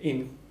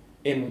in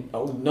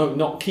oh no,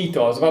 not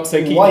Quito, I was about to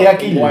say Quito.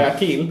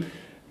 Guayaquil.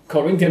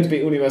 Corinthians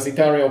beat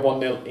Universitario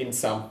 1-0 in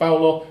Sao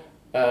Paulo.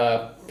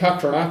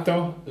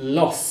 Patronato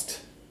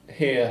lost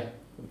here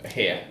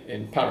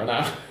in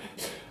Paraná.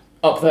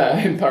 Up there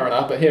in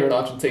Paraná, but here in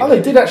Argentina. Oh,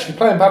 they did actually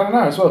play in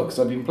Paraná as well, because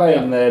I've been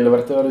playing their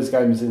Libertadores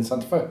games in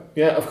Santa Fe.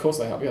 Yeah, of course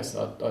they have, yes.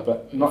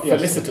 But not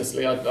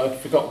felicitously, I'd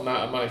forgotten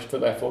that and managed to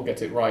therefore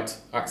get it right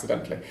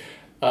accidentally.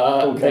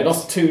 They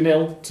lost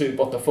 2-0 to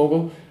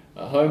Botafogo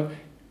at home.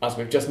 As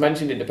we've just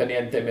mentioned,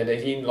 Independiente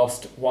Medellin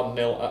lost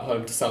 1-0 at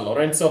home to San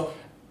Lorenzo.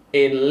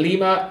 In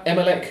Lima,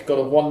 Emelec got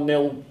a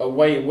 1-0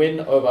 away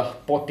win over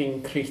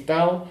Sporting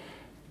Cristal.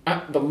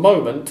 At the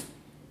moment,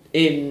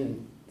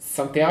 in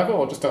Santiago,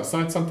 or just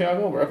outside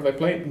Santiago, wherever they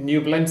play,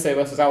 Ñublense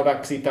versus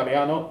Audax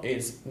Italiano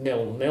is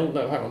 0-0.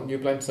 No, hang on,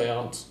 Ñublense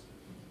aren't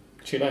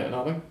Chilean,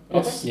 are they?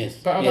 Yes. Yes.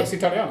 But Audax Yes.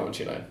 Italiano are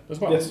Chilean as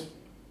well? Yes.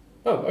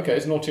 Oh, okay,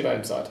 it's an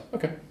all-Chilean side.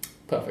 Okay,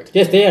 perfect.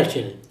 Yes, they are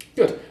Chile.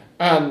 Good.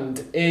 And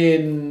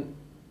in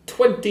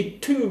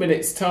 22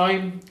 minutes'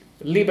 time,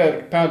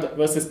 Libertad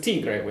versus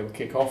Tigre will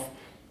kick off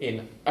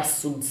in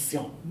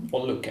Asunción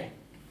or Luque.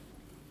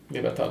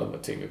 Libertad are the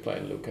team who play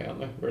in Luque, aren't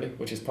they? Really?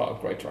 Which is part of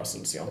Greater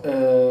Asunción.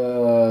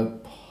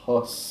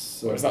 Or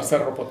is that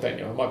Cerro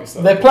Porteño? It might be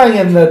Cerro They're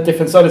playing in the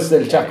Defensores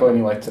del Chaco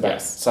anyway today.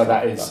 Yes. So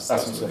that is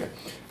That's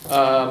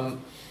Asunción.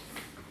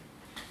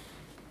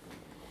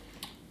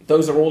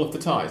 Those are all of the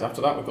ties.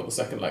 After that, we've got the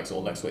second legs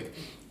all next week.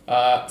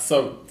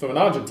 So, from an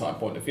Argentine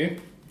point of view,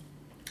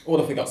 what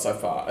have we got so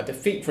far? A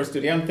defeat for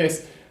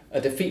Estudiantes,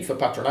 a defeat for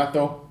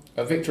Patronato,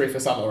 a victory for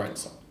San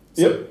Lorenzo.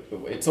 So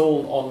it's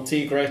all on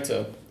Tigre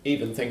to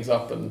even things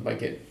up and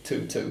make it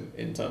 2-2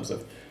 in terms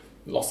of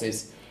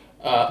losses.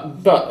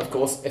 But, of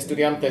course,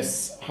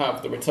 Estudiantes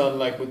have the return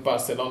leg with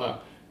Barcelona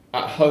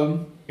at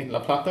home in La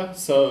Plata,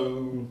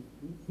 so...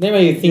 They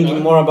may be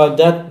thinking more about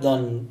that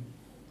than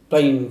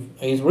playing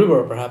against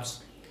River, perhaps.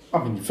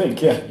 I mean, you think,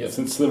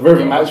 since the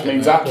River match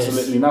means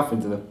absolutely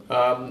nothing to them.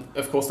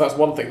 Of course, that's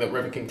one thing that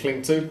River can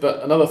cling to,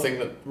 but another thing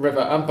that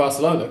River and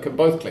Barcelona can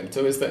both cling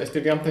to is that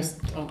Estudiantes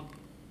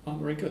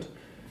aren't very good.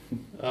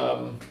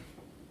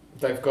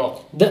 They've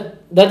got...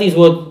 That is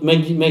what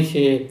makes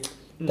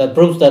that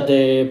proves that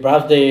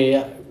perhaps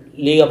the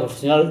Liga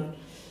Profesional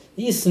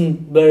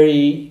isn't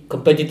very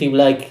competitive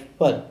like,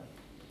 well,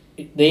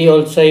 they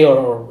all say,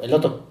 or a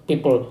lot of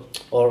people,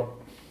 or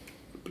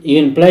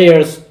even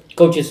players,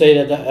 coaches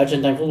say that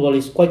Argentine football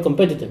is quite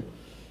competitive.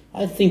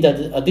 I think that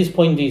at this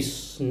point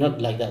it's not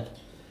like that.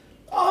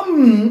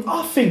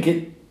 I think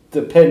it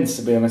depends,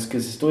 to be honest,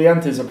 because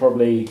Estudiantes are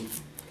probably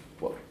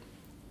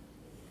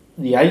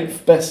the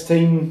 8th best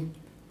team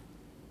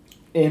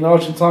in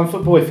Argentine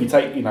football. If you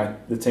take,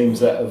 the teams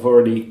that have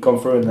already gone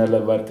through in the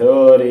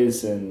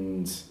Libertadores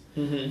and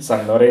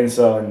San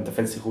Lorenzo and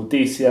Defensa y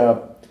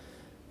Justicia,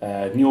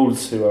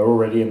 Newell's, who are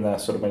already in the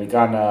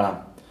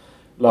Sudamericana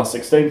last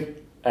 16,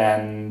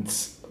 and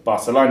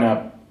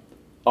Barcelona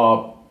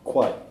are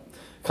quite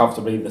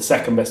comfortably the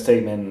second best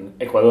team in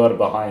Ecuador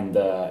behind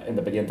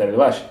Independiente del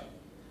Valle.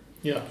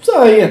 Yeah.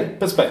 So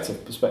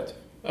perspective.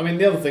 I mean,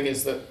 the other thing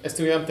is that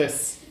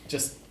Estudiantes,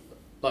 just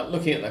like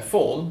looking at their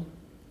form,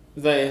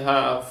 they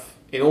have,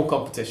 in all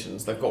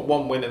competitions, they've got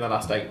one win in the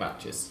last 8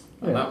 matches.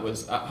 And that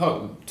was at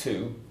home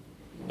to,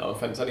 no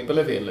offence any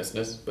Bolivian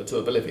listeners, but to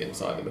a Bolivian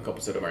side in the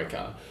Copa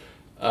Sudamericana.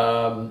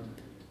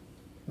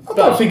 I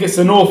don't think it's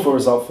an awful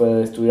result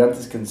for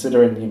Estudiantes,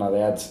 considering they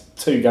had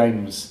 2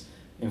 games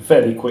in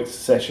fairly quick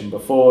succession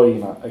before,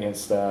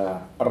 against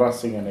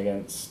Racing and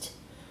against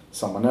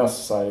someone else.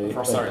 So they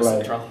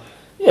played.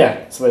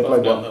 So they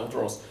played well.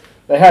 Draws.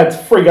 They had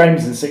 3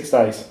 games in 6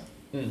 days.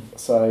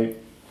 So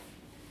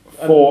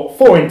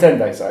 4 in 10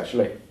 days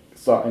actually,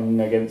 starting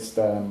against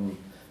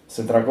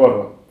Central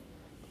Córdoba.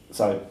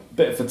 So a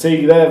bit of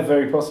fatigue there,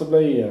 very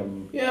possibly.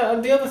 And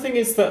the other thing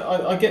is that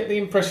I get the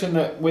impression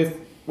that with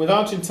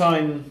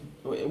Argentine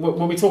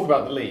when we talk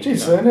about the league. Jeez,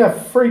 so only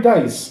have 3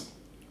 days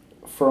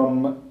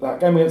from that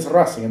game against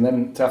Racing, and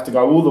then to have to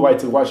go all the way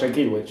to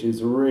Guayaquil, which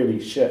is really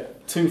shit.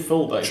 2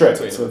 full days Trip,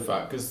 between them, in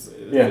fact, because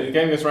the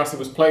game against Racing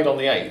was played on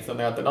the 8th, and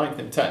they had the 9th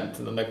and 10th,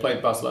 and then they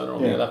played Barcelona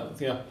on the 11th.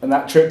 Yeah. And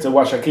that trip to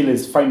Guayaquil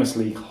is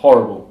famously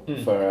horrible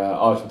for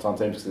Argentine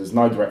teams because there's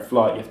no direct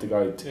flight. You have to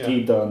go to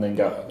Quito and then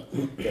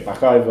get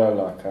back over. I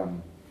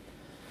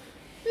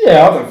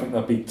don't think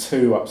they'll be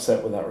too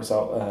upset with that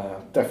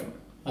result. Definitely.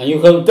 And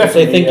you have to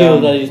say thank you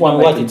that it's one not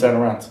they what can turn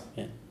around.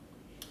 Yeah.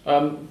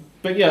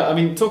 But yeah, I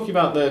mean, talking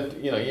about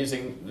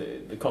using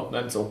the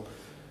continental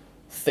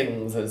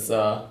things as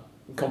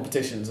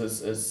competitions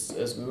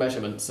as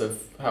measurements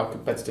of how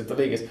competitive the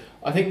league is,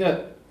 I think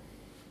that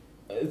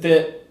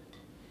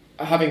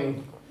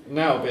having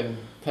now been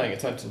paying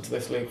attention to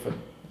this league for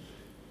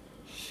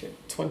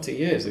 20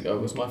 years ago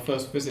was my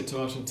first visit to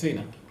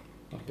Argentina.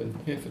 I've been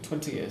here for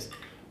 20 years,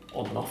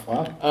 on and off.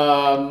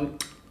 Wow.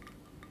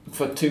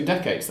 For 2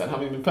 decades then,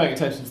 having been paying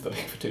attention to the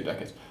league for 2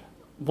 decades.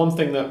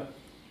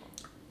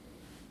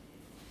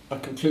 A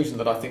conclusion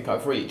that I think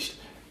I've reached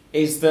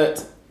is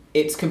that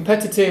it's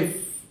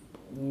competitive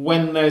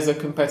when there's a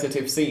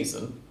competitive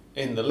season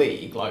in the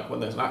league, like when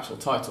there's an actual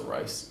title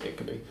race, it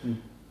could be,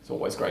 it's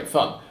always great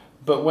fun.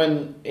 But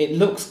when it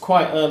looks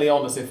quite early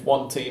on as if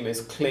one team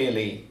is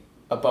clearly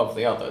above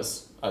the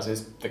others, as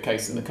is the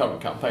case in the current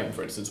campaign,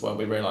 for instance, where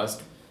we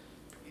realised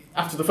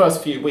after the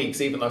first few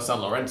weeks, even though San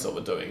Lorenzo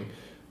were doing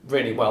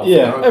really well for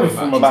their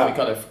opening matches, we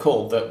kind of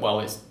called that, well,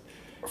 it's...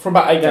 From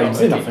about 8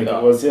 games in, I think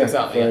it was,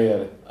 Exactly.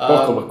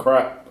 Boca were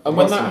crap. And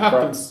when that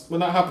happens,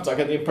 I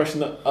get the impression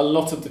that a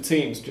lot of the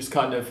teams just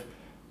kind of,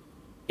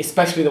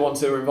 especially the ones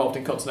who are involved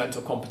in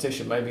continental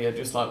competition, maybe are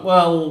just like,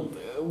 well,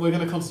 we're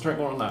going to concentrate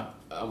more on that,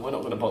 and we're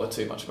not going to bother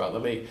too much about the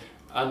league.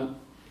 And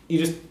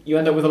you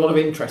end up with a lot of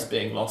interest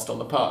being lost on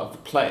the part of the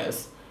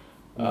players,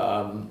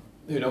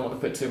 who don't want to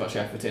put too much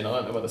effort in. I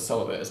don't know whether some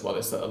of it as well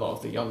is that a lot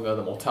of the younger,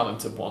 the more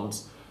talented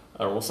ones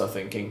are also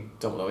thinking,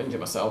 don't want to injure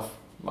myself,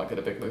 might get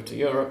a big move to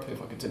Europe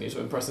if I continue to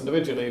impress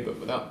individually, but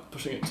without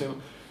pushing it too much,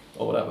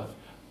 or whatever.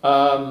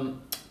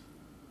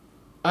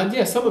 And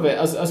yeah, some of it,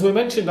 as we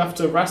mentioned,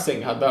 after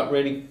Racing had that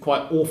really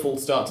quite awful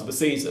start to the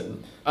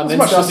season, and then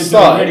started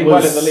doing really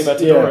well in the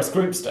Libertadores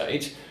group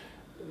stage,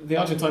 the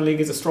Argentine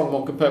league is a strong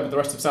one compared with the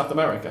rest of South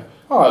America.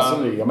 Oh,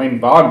 absolutely. I mean,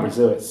 behind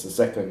Brazil, it's the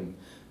second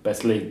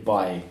best league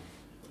by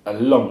a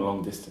long,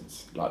 long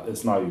distance. Like,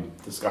 there's no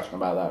discussion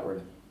about that,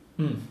 really.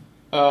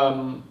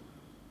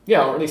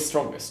 Or at least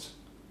strongest.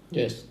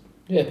 Yes.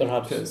 Yeah,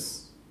 perhaps.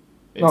 Because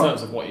in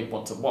terms of what you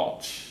want to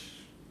watch,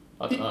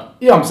 I don't know.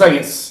 Yeah, I'm saying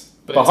it's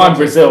behind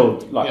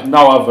Brazil,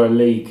 no other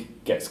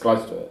league gets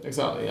close to it.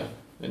 Exactly, yeah.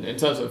 In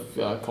terms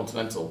of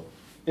continental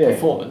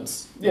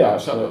performance,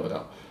 shadow of a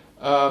doubt.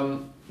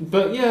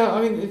 But yeah,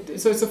 I mean,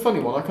 it's a funny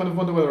one. I kind of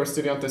wonder whether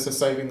Estudiantes are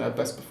saving their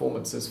best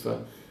performances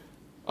for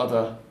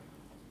other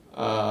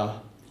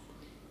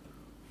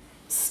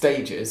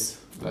stages,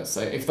 let's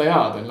say. If they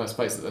are, then let's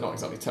face it, they're not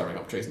exactly tearing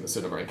up trees in the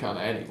Sudamericana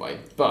anyway.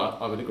 But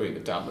I would agree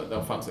with Dan that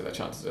they'll fancy their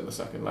chances in the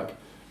second leg,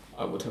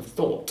 I would have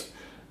thought.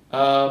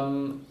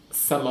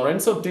 San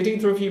Lorenzo, did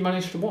either of you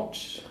manage to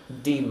watch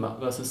Dim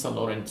versus San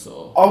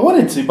Lorenzo? I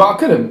wanted to, but I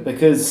couldn't,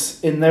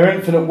 because in their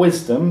infinite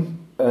wisdom,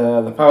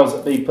 the powers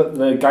that be put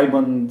the game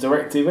on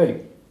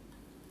DirecTV,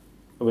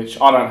 which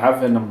I don't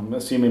have, and I'm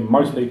assuming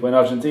most people in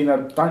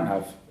Argentina don't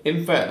have.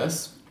 In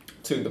fairness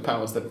to the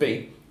powers that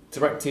be,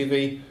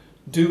 DirecTV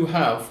do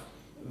have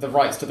the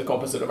rights to the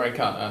Copa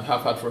Sudamericana and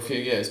have had for a few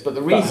years. But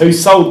the reason... But who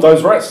sold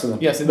those rights to them?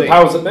 Yes, indeed. The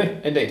powers that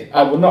be? Indeed.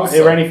 I will not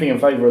hear anything in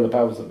favour of the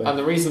powers that be. And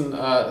the reason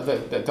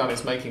that Dan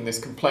is making this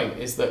complaint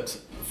is that,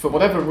 for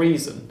whatever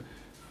reason,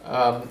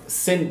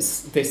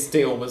 since this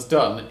deal was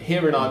done,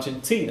 here in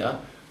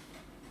Argentina,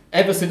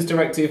 ever since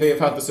DirecTV have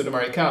had the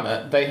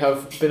Sudamericana, they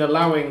have been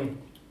allowing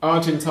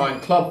Argentine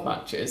club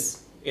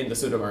matches in the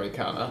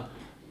Sudamericana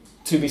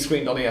to be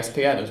screened on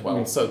ESPN as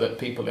well, so that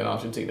people in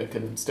Argentina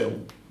can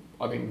still...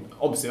 I mean,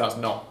 obviously that's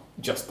not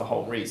just the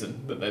whole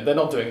reason. They're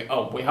not doing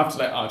it, we have to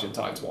let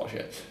Argentines watch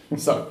it,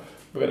 so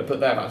we're going to put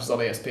their matches on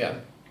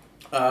ESPN.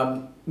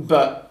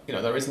 But,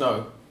 there is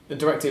no... The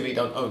DirecTV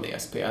don't own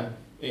ESPN.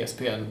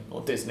 ESPN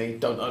or Disney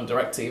don't own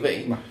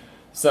DirecTV. No.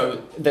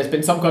 So there's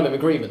been some kind of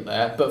agreement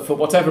there, but for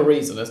whatever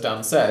reason, as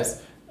Dan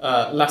says,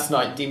 last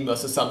night, Dim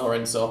versus San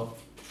Lorenzo,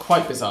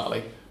 quite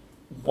bizarrely,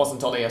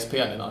 wasn't on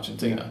ESPN in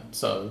Argentina.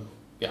 So,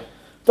 yeah.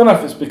 Don't know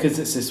if it's because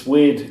it's this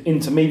weird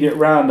intermediate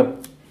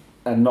round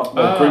and not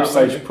the group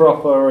stage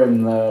proper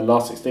and the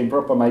last 16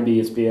 proper.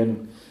 Maybe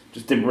ESPN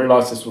just didn't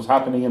realise this was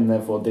happening and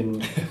therefore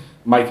didn't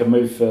make a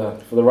move for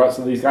the rights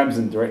of these games,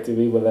 and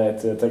DirecTV were there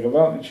to take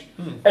advantage.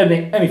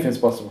 Anything's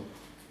possible.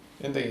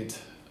 Indeed.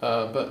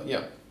 But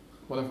yeah,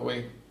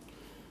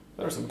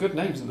 there are some good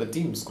names in the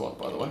Dim squad,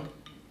 by the way.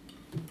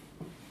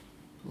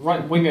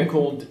 Right winger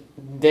called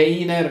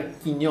Deiner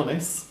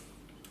Quiñones.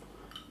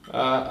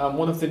 And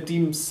one of the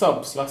Dim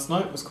subs last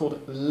night was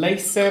called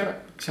Leiser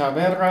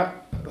Chaverra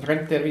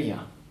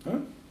Renteria. Huh?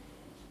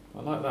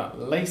 I like that.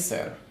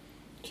 Leiser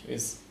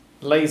is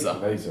laser.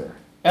 Laser.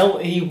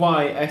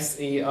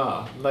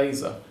 Leyser.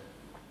 Laser.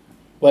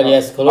 Well,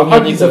 yes, I Colombia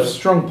hope he's a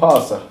strong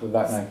passer with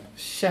that name.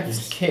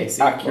 Chef's kiss,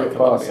 Accurate by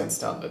Colombian passing.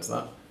 standards,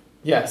 that.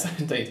 Yes,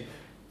 indeed.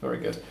 Very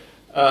good.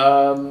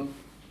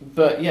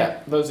 But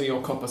yeah, those are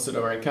your Copa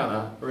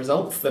Sudamericana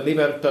results. The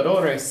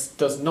Libertadores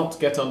does not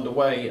get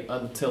underway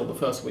until the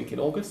first week in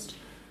August.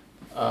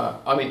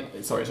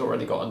 It's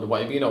already got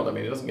underway, but you know what I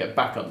mean. It doesn't get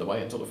back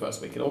underway until the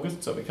first week in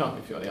August, so we can't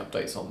give you any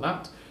updates on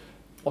that.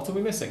 What are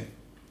we missing?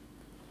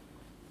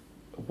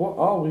 What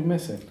are we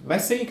missing?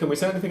 Messi? Can we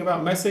say anything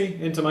about Messi?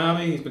 Into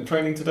Miami, he's been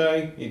training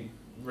today. He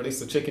released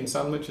the chicken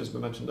sandwich, as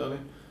we mentioned earlier.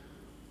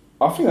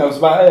 I think that was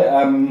about it.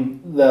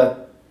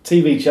 The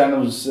TV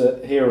channels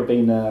here have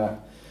been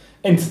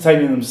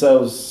entertaining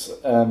themselves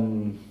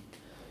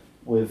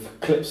with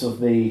clips of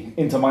the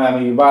Inter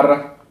Miami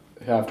Barra,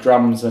 who have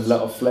drums and a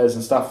lot of flares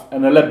and stuff,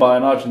 and they're led by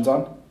an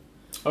Argentine.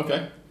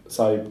 Okay.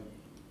 So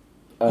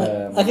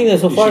I think that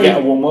so you far should get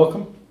a warm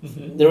welcome.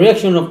 the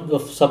reaction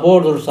of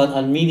supporters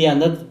and media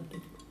and that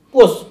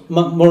was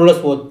more or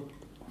less what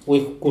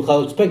we could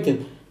have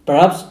expected.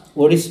 Perhaps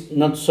what is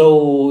not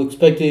so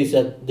expected is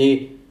that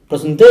the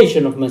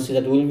presentation of Messi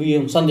that will be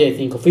on Sunday, I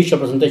think, official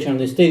presentation in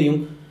the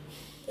stadium,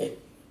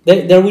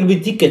 there will be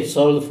tickets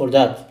sold for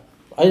that.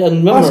 I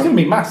remember. It's going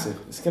to be massive.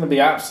 It's going to be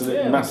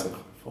absolutely massive.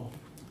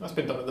 That's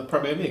been done in the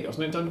Premier League,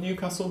 hasn't it? Done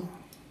Newcastle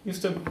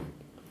used to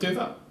do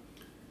that.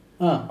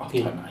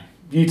 Okay. I don't know.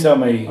 You tell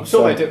me. I'm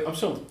sure they did. I'm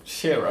sure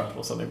Shearer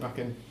or something back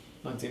in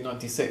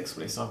 1996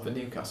 when he signed for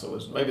Newcastle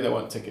maybe there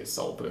weren't tickets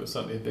sold, but it was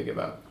certainly a big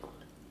event.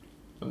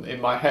 And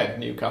in my head,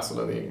 Newcastle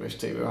are the English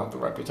team who have the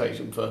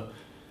reputation for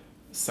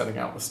selling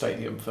out the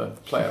stadium for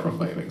player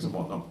unveilings and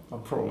whatnot.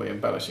 I'm probably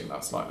embellishing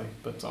that slightly,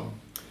 but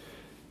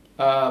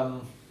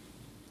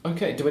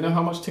okay. Do we know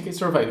how much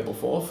tickets are available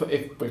for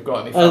if we've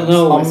got any fans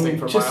listening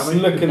from just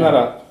Miami? looking that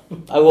up.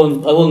 I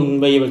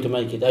won't be able to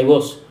make it. I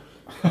was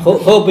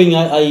hoping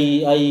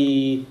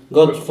I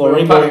got for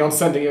We're planning on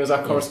sending you as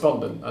our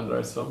correspondent,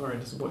 Andrés, so I'm very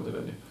disappointed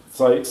in you.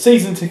 So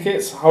season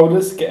tickets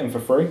holders get them for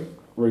free,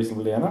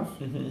 reasonably enough.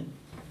 Mm-hmm.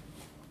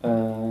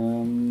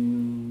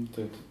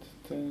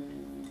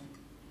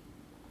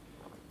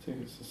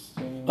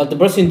 But the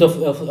president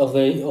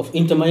of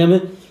Inter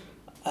Miami,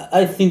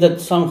 I think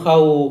that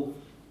somehow,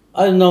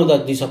 I don't know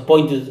that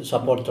disappointed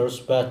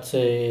supporters, but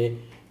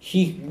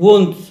he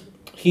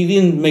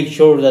didn't make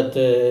sure that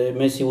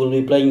Messi will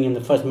be playing in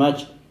the first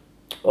match,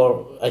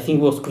 or I think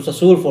it was Cruz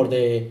Azul for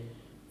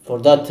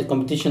that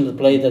competition that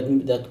played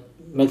that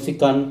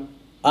Mexican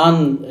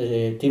and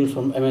teams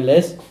from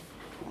MLS.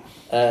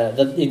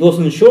 That it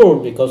wasn't sure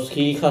because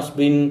he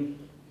started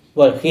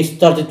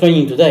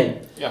training today.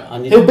 Yeah,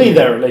 and He'll be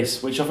there at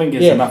least, which I think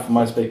is enough for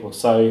most people.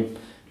 So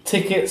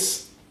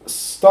tickets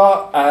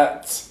start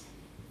at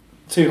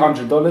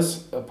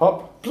 $200 a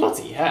pop.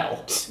 Bloody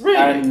hell! Really?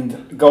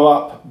 And go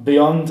up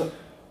beyond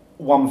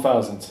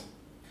 1,000.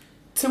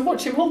 To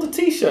watch him hold a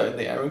T-shirt in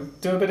the air and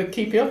do a bit of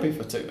keepy uppy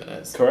for 2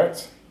 minutes.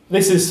 Correct.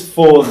 This is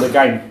for the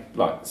game,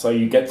 so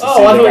you get to see I the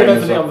thought you game meant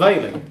as for the well.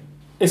 unveiling.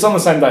 It's on the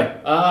same day.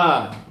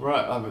 Right.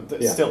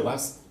 Yeah.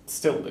 That's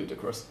still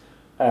ludicrous.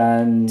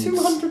 And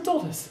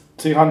 $200.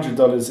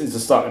 $200 is the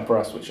starting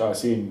price, which I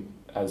assume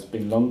has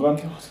been long gone.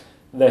 God.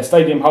 Their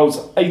stadium holds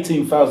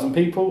 18,000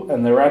 people,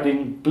 and they're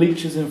adding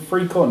bleachers in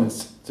 3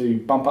 corners to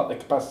bump up the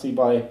capacity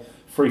by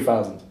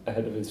 3,000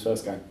 ahead of his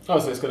first game. Oh,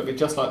 so it's going to be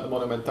just like the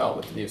Monumental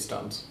with the new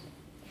stands.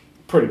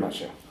 Pretty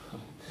much, yeah.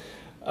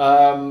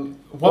 One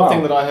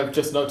thing that I have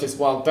just noticed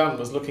while Dan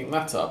was looking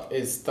that up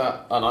is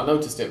that, and I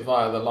noticed it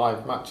via the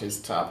live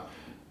matches tab.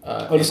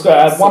 I'll just go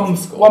add one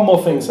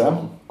more thing,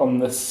 Sam. On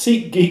the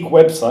SeatGeek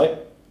website,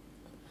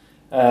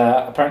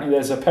 apparently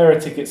there's a pair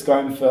of tickets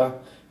going for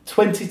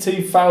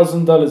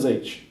 $22,000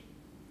 each.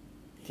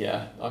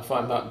 Yeah, I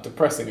find that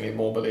depressingly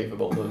more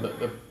believable than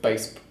the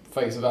base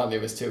face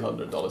value is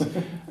 $200.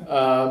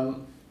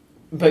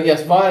 But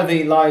yes, via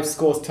the live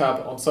scores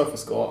tab on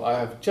SofaScore, I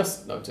have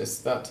just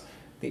noticed that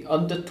the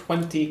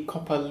under-20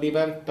 Copa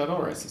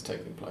Libertadores is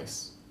taking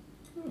place.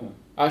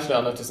 Actually,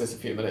 I noticed this a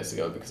few minutes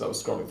ago because I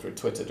was scrolling through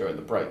Twitter during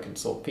the break and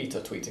saw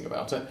Peter tweeting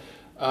about it.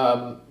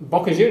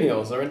 Boca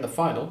Juniors are in the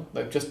final.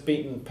 They've just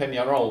beaten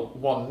Peñarol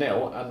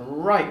 1-0,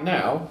 and right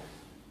now,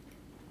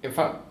 in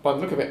fact, by the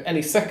look of it,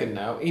 any second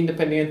now,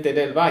 Independiente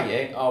del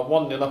Valle are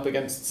 1-0 up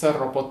against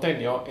Cerro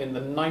Porteño in the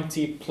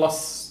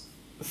 90-plus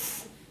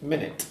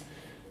minute.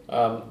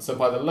 So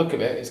by the look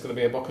of it, it's going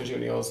to be a Boca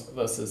Juniors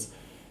versus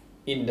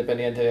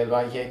Independiente del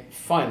Valle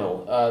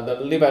final.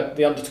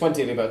 The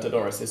under-20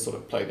 Libertadores is sort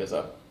of played as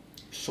a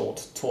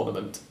short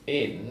tournament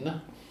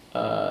in...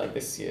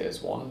 this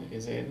year's one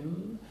is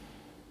in...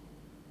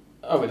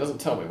 Oh, it doesn't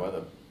tell me where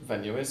the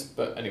venue is,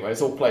 but anyway,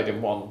 it's all played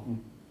in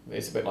one.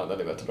 It's a bit like the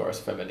Libertadores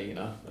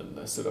Femenina and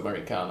the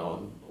Sudamericana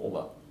and all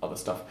that other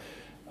stuff.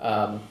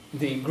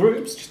 The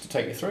groups, just to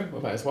take you through, we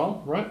may as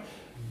well, right,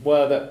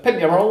 were that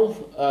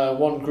Peñarol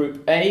won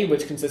Group A,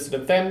 which consisted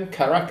of them,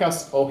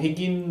 Caracas,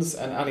 O'Higgins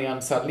and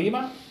Alianza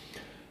Lima.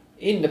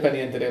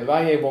 Independiente del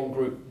Valle won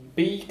Group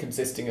B,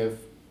 consisting of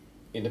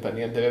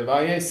Independiente del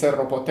Valle,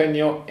 Cerro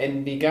Porteño,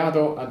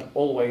 Envigado and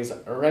Always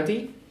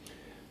Ready.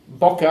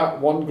 Boca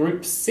won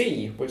Group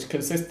C, which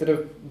consisted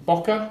of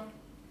Boca,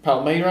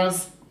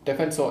 Palmeiras,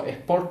 Defensor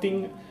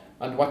Sporting,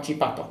 and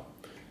Huachipato.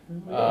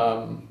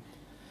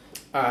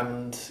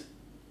 And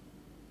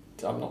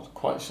I'm not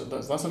quite sure.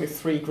 That's only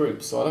 3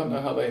 groups, so I don't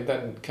know how they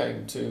then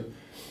came to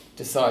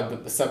decide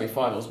that the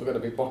semi-finals were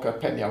going to be Boca,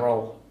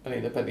 Peñarol, and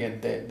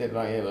Independiente del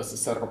Valle versus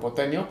Cerro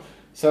Porteño.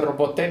 Cerro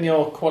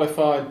Porteño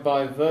qualified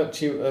by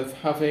virtue of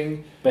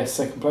having Best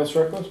second place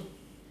record?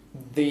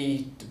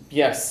 6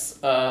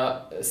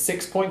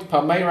 points.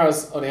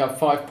 Palmeiras only have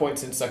 5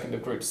 points in second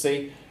of Group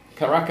C.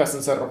 Caracas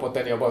and Cerro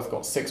Porteño both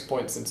got 6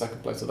 points in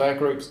second place of their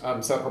groups,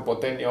 and Cerro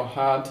Porteño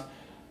had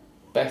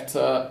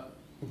better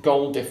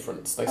goal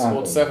difference. They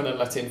scored 7 and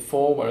let in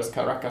 4, whereas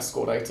Caracas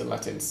scored 8 and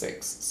let in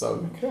 6.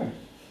 So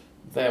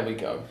there we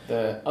go.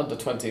 The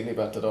under-20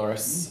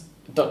 Libertadores.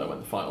 Don't know when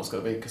the final's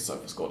going to be because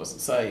SofaScore doesn't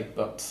say,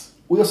 but...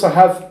 We also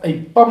have a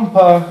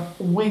bumper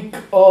week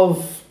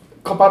of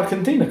Copa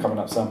Argentina coming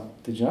up, Sam.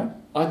 Did you know?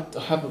 I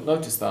hadn't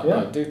noticed that.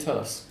 Yeah. No, do tell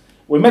us.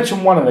 We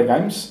mentioned one of the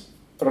games,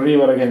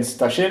 River against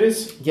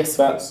Talleres. Yes,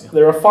 but please, yeah.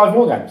 there are 5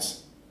 more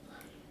games.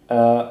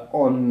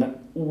 On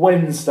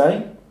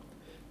Wednesday,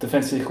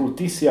 Defensa y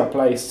Justicia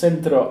play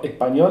Centro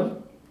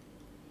Español.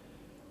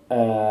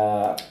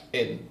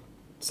 In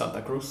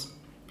Santa Cruz.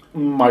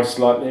 Most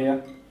likely, yeah.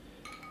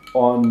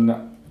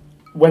 On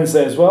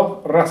Wednesday as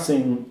well,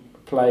 Racing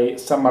play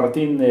San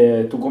Martín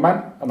de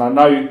Tucumán. And I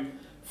know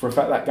for a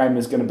fact that game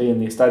is going to be in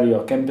the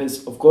Estadio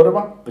Kempes of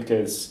Córdoba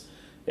because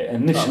it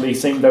initially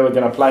seemed they were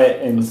going to play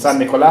it in San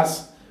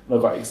Nicolás. And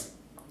I got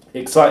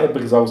excited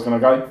because I was going to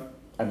go,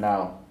 and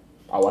now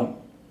I won't.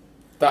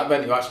 That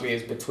venue actually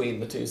is between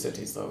the 2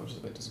 cities, though, which is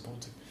a bit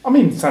disappointing. I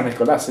mean, San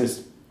Nicolás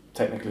is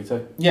technically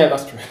too. Yeah,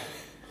 that's true.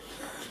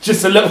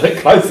 Just a little bit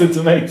closer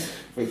to me,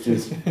 which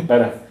is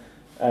better.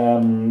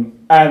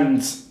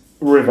 And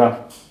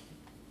River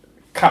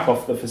cap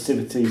off the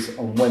festivities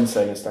on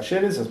Wednesday against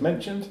Talleres, as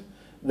mentioned.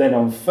 Then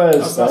on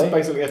Thursday... That's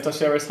basically a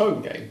Talleres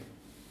home game.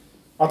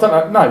 I don't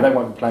know. No, they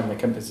won't be playing the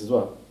Kempes as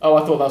well. Oh,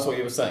 I thought that's what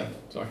you were saying.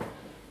 Sorry.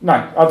 No,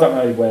 I don't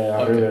know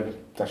where River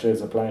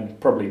Talleres are playing.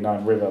 Probably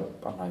knowing River,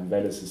 I don't know, in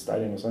Vélez'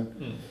 stadium or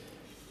something.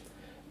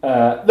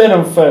 Then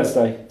on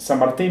Thursday, San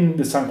Martín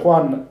de San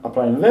Juan are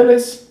playing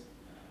Vélez.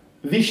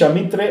 Villa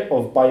Mitre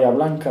of Bahía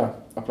Blanca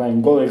are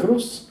playing Godoy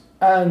Cruz.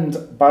 And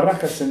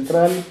Barraca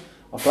Central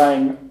are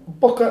playing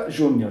Boca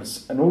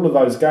Juniors. And all of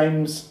those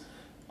games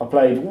are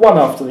played one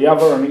after the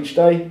other on each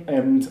day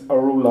and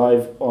are all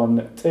live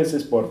on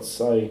TS Sports.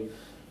 So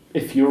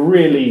if you're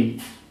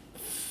really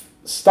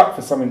stuck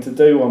for something to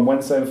do on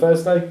Wednesday and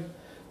Thursday,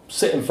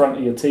 sit in front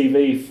of your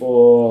TV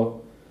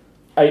for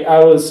 8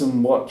 hours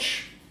and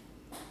watch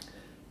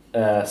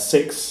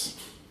 6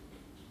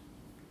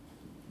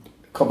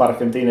 Copa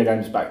Argentina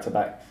games back to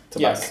back.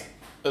 Yes,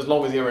 as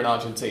long as you're in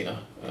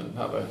Argentina and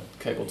have a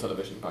cable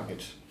television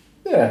package.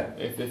 Yeah.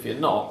 If you're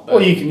not... then-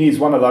 Or you can use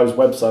one of those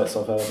websites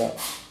I've heard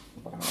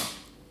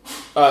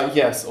about.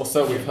 yes, or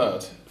so we've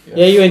heard. Yes.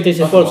 Yeah, you and TS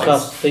Sports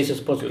Otherwise, have TS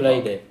Sports good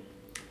Play luck.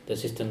 the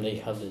system they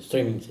have, the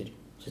streaming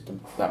system.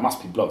 That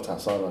must be blocked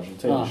outside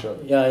Argentina,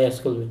 surely. Yeah, yes,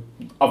 could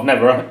be. I've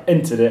never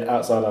entered it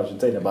outside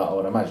Argentina, but I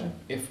would imagine.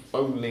 If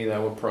only there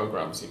were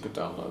programs you could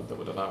download that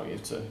would allow you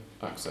to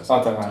access it.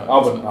 I don't know.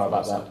 I wouldn't know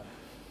about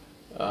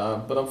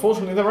that. But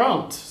unfortunately there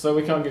aren't, so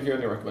we can't give you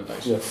any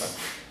recommendations. Yes.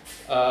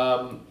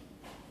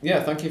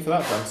 Yeah, thank you for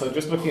that, Dan. So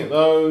just looking at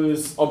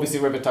those, obviously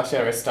River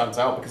Talleres stands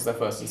out because they're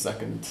first and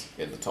second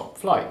in the top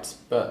flight,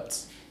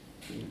 but...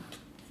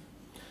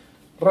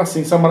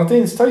 Racing San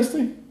Martín is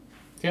tasty.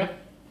 Yeah.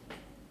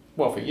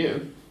 Well, for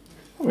you.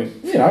 I mean,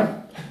 you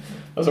know.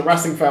 As a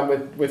Racing fan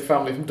with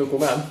family from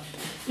Tucumán.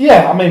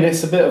 Yeah, I mean,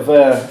 it's a bit of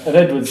an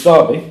Edwards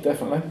derby,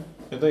 definitely.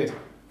 Indeed.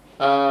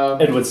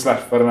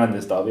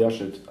 Edwards/Fernandez derby, I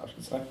should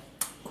say.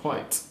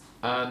 Quite.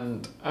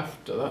 And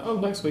after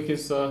that, next week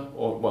is,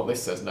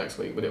 this says next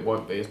week, but it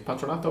won't be, is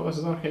Patronato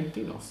versus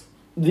Argentinos.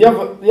 The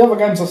other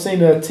games I've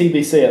seen are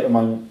TBC at the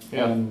moment,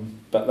 Yeah.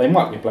 but they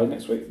might be played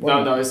next week.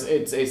 No,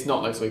 it's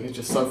not next week. It's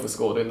just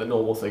SofaScore doing the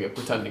normal thing of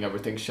pretending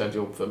everything's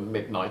scheduled for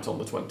midnight on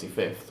the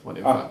 25th, when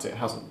in fact it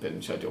hasn't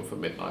been scheduled for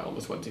midnight on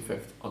the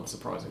 25th,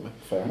 unsurprisingly.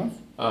 Fair enough.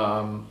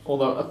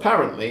 Although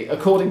apparently,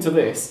 according to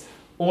this,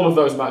 all of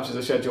those matches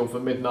are scheduled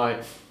for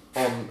midnight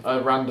on a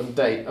random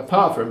date,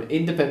 apart from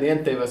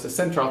Independiente versus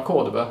Central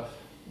Córdoba,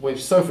 which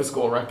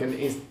SofaScore reckon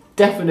is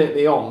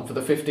definitely on for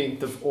the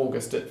 15th of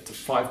August at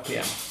 5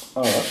 p.m.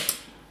 Alright.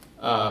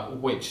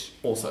 Which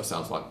also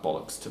sounds like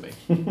bollocks to me.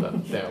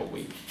 But there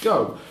we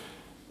go.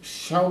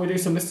 Shall we do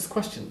some listeners'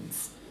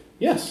 questions?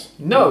 Yes.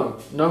 No,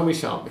 we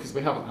shan't, because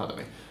we haven't had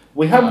any.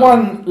 We had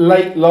one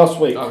late last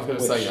week. I was going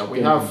to say, yeah,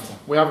 we have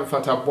in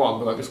fact had one,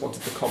 but I just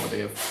wanted the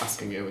comedy of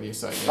asking you and you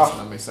saying yes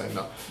and then me saying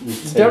no.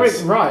 Derek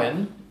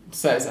Ryan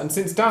says, and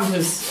since Dan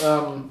has,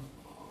 I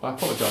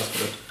apologise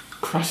for the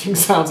crashing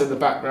sounds in the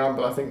background,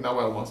 but I think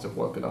Noel must have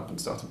woken up and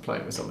started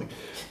playing with something.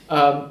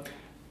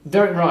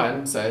 Derek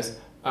Ryan says,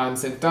 and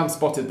since Dan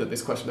spotted that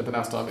this question had been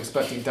asked, I'm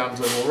expecting Dan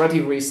to have already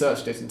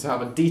researched it and to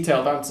have a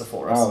detailed answer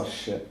for us. Oh,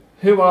 shit.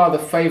 Who are the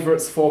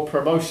favourites for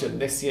promotion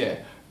this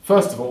year?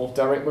 First of all,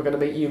 Derek, we're going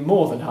to meet you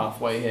more than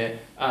halfway here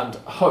and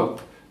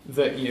hope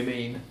that you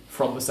mean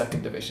from the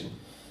second division.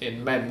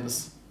 in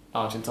men's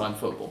Argentine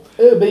football.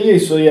 It would be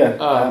useful,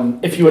 yeah.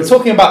 If you were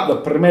talking about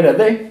the Primera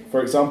D,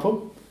 for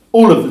example,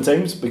 all of the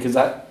teams, because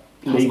that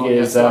league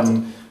is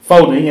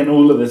folding and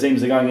all of the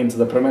teams are going into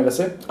the Primera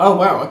C. Oh,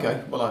 wow,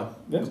 okay. Well,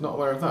 I was not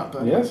aware of that.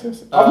 But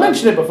yes. I've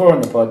mentioned it before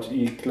on the pod.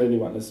 You clearly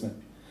weren't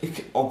listening.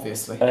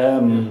 Obviously.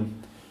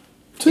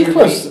 Too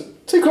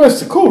close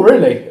to call,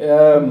 really.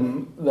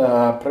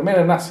 The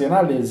Primera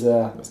Nacional is...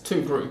 There's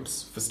 2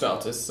 groups for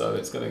starters, so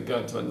it's going to go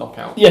into a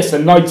knockout. Yes,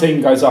 and no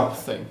team goes up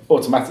thing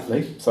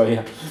automatically. So,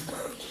 yeah.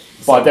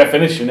 By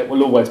definition, it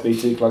will always be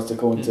too close to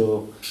call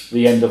until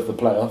the end of the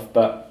playoff.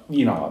 But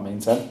you know what I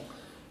mean, Sam.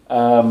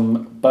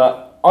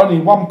 But only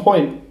 1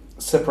 point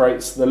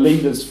separates the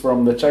leaders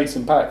from the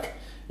chasing pack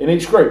in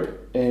each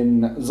group.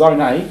 In Zone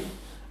A,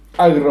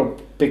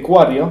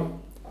 Agropecuario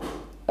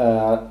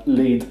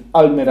lead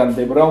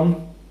Almirante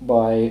Brown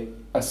by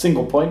a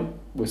single point,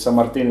 with San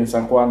Martín and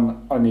San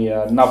Juan only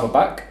another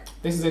back.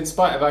 This is in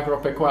spite of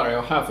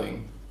Agropecuario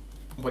having,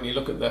 when you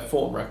look at their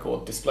form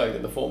record displayed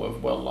in the form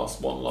of 1 loss,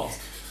 1 loss,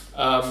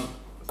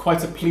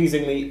 quite a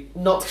pleasingly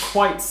not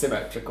quite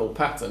symmetrical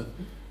pattern,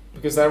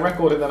 because their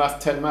record in the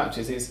last 10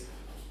 matches is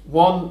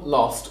 1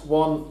 lost,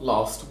 1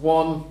 lost,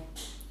 1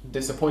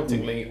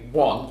 disappointingly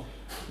 1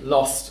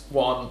 lost,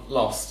 1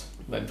 lost,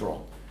 then draw.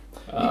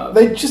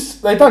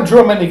 They don't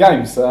draw many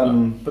games,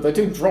 but they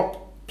do drop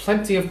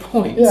plenty of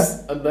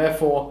points, and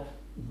therefore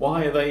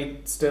why are they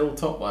still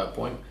top by a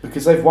point?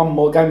 Because they've won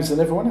more games than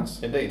everyone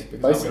else. Indeed,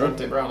 because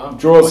Almirante Brown aren't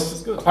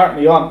draws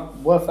apparently aren't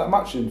worth that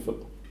much in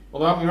football.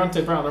 Well,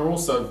 Almirante Brown are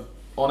also,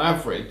 on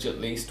average at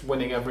least,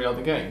 winning every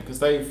other game, because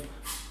they've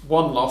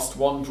 1 lost,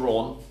 1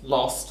 drawn,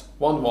 lost,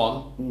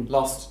 1-1,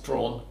 lost,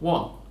 drawn,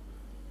 1.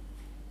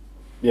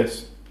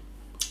 Yes,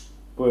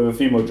 with a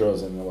few more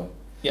draws in the way.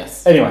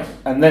 Yes. Anyway,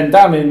 and then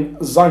down in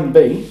Zone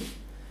B,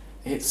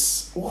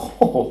 it's an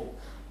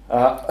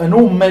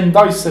all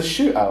Mendoza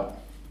shootout.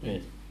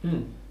 Yes.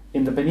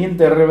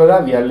 Independiente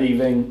Rivadavia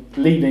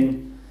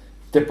leading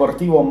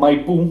Deportivo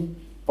Maipú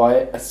by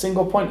a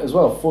single point as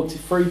well,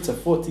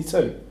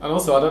 43-42. And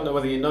also, I don't know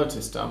whether you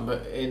noticed, Dan,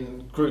 but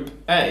in Group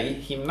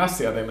A,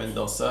 Gimnasia de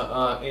Mendoza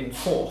are in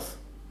 4th.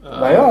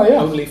 They are, yeah.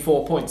 Only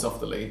 4 points off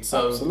the lead.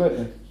 So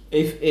absolutely.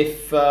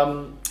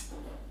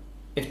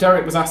 If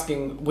Derek was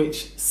asking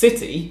which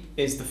city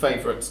is the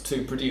favourite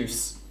to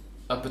produce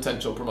a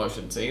potential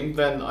promotion team,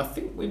 then I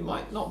think we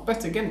might not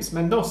bet against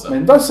Mendoza.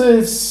 Mendoza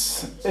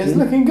is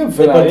looking good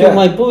for that. Deportivo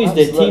Maipú is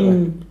the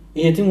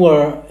team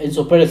where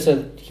Enzo Perez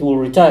said he will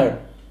retire.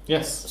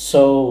 Yes.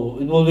 So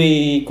it will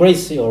be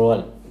crazy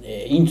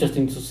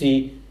interesting to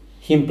see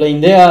him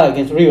playing there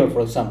against River,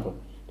 for example,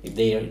 if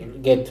they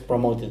get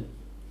promoted.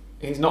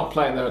 He's not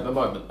playing there at the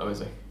moment, though, is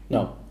he?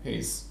 No.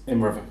 He's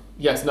in River.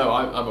 Yes, no,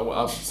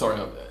 I'm sorry.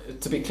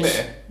 To be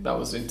clear, that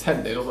was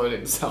intended, although it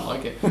didn't sound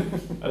like it,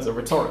 as a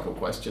rhetorical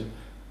question,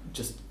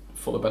 just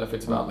for the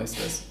benefit of our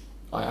listeners.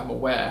 I am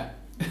aware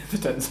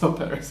that Enzo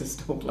Perez is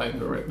still playing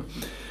for River.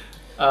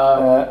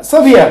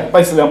 So yeah,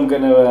 basically I'm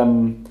going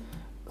to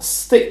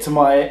stick to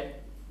my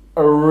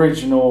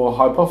original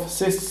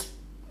hypothesis.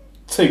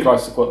 Too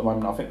close to call at the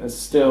moment. I think there's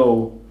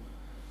still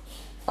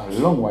a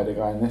long way to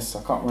go in this.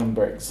 I can't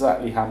remember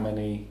exactly how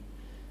many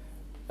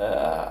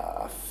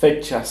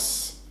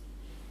fechas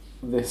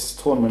this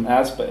tournament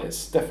has, but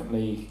it's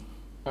definitely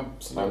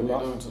absolutely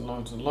loads and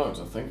loads and loads.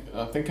 I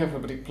think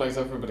everybody plays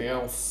everybody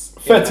else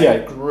 38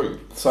 in a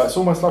group, so it's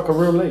almost like a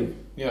real league.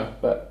 Yeah,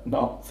 but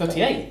not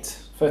 38.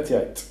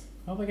 38.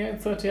 How are they getting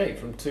 38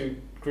 from 2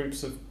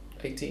 groups of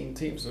 18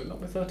 teams? Would it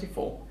not be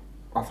 34?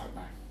 I don't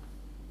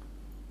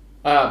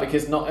know.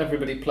 Because not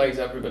everybody plays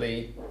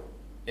everybody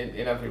in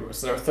every.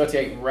 So there are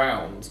 38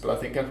 rounds, but I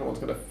think everyone's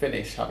going to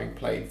finish having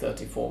played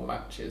 34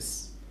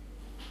 matches.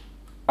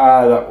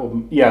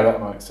 That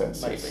makes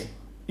sense. Maybe.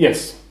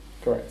 Yes,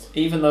 correct.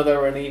 Even though there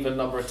are an even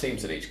number of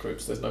teams in each group,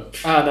 so there's no.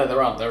 No,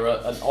 there aren't. There are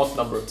an odd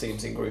number of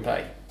teams in Group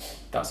A.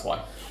 That's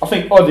why. I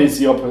think odd is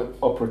the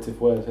operative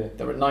word here.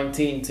 There are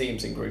 19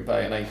 teams in Group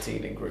A and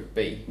 18 in Group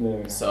B.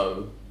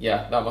 So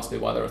yeah, that must be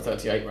why there are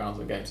 38 rounds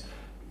of games,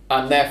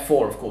 and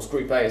therefore, of course,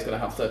 Group A is going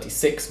to have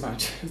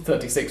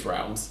 36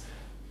 rounds,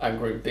 and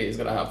Group B is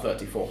going to have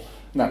 34.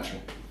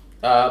 Naturally.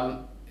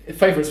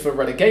 Favourites for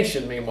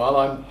relegation, meanwhile,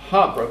 I'm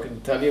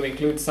heartbroken to tell you,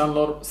 include San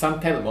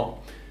Telmo,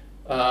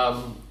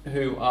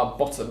 who are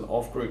bottom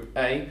of Group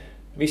A.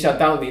 Villa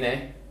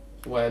Dalmine,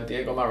 where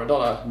Diego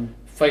Maradona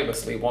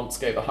famously once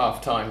gave a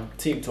half-time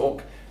team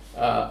talk,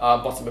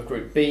 are bottom of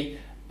Group B.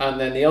 And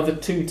then the other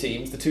 2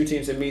 teams, the 2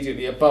 teams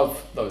immediately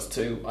above those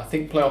 2, I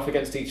think play off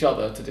against each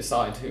other to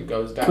decide who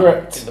goes down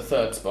in the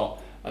 3rd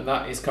spot. And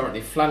that is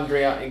currently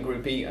Flandria in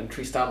Group E and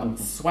Tristan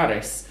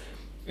Suarez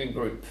in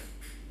Group...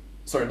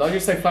 Sorry, did I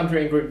just say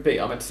Flandria in Group B?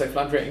 I meant to say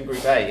Flandria in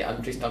Group A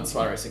and Tristan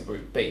Suarez in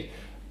Group B.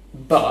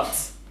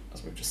 But,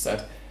 as we've just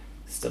said,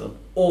 still an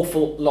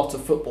awful lot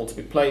of football to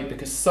be played,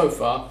 because so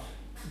far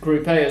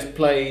Group A has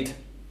played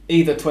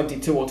either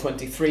 22 or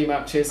 23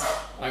 matches,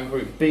 and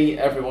Group B,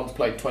 everyone's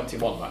played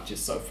 21 matches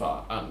so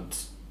far, and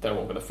they're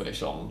all going to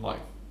finish on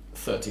like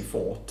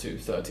 34 to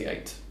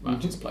 38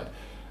 matches played.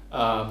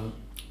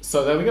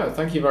 So there we go.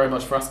 Thank you very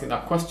much for asking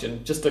that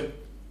question. Just a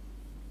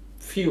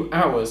few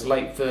hours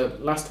late for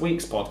last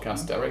week's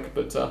podcast, Derek,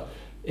 but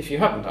if you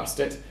hadn't asked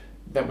it,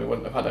 then we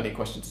wouldn't have had any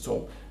questions at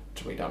all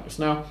to read out just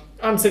now.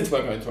 And since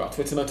we're going through our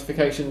Twitter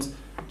notifications,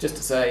 just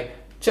to say,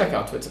 check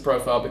our Twitter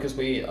profile, because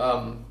we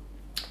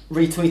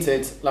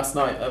retweeted last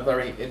night a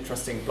very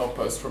interesting blog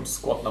post from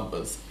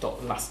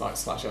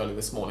squadnumbers.lastnight/early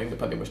this morning,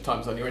 depending which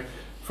time zone you're in,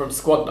 from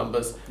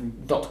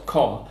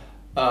squadnumbers.com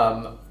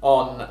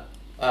on...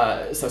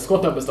 So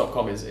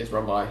squadnumbers.com is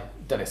run by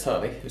Dennis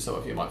Hurley, who some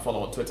of you might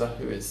follow on Twitter,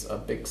 who is a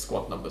big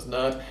Squad Numbers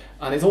nerd,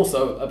 and is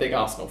also a big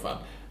Arsenal fan.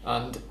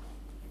 And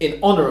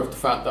in honour of the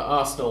fact that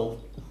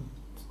Arsenal,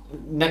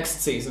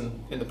 next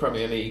season in the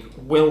Premier League,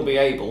 will be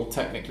able,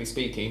 technically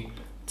speaking,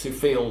 to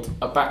field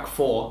a back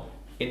four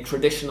in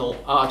traditional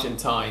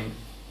Argentine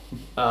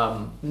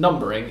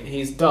numbering,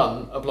 he's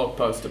done a blog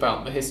post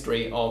about the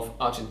history of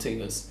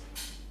Argentina's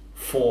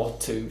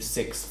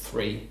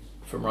 4-2-6-3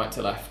 from right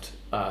to left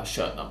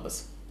shirt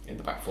numbers in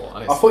the back four.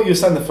 And I thought you were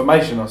saying the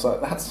formation. I was like,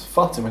 that's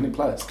far too many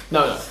players.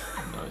 No.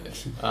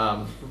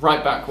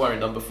 Right back wearing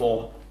number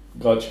 4.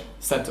 Gotcha.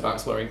 Centre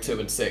backs wearing 2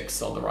 and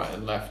 6 on the right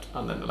and left,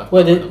 and then the left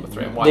Well, back wearing number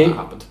 3. And why that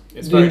happened?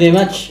 It's during very the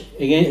match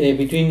again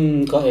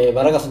between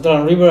Barraca Central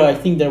and River, I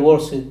think there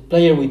was a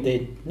player with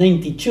the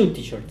 92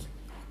 t-shirt,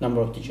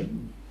 number of t-shirt.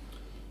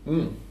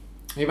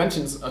 He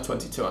mentions a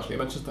 22 actually. He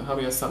mentions that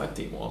Javier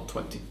Zanetti wore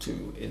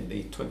 22 in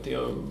the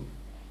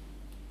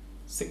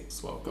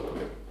 2006 World Cup.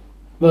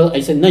 Well,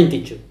 I said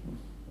 92.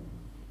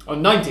 Oh,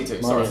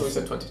 92. Sorry, I Yes. thought you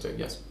said 22.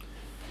 Yes.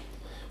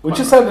 We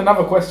just had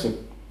another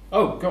question.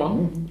 Oh, go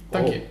on.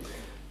 Thank you.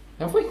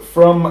 Have we?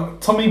 From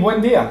Tommy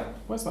Buendia.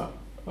 Where's that?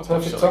 That's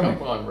Perfect not showing timing.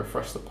 up. Well, I'll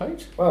refresh the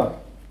page. Well,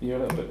 you're a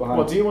little bit behind.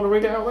 Well, do you want to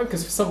read it out then?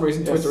 Because for some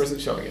reason Yes. Twitter isn't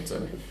showing it to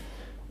me.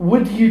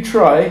 Would you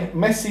try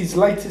Messi's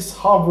latest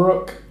Hard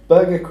Rock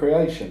burger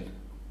creation?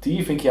 Do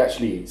you think he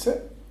actually eats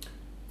it?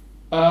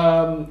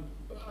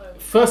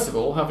 First of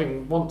all,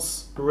 having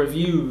once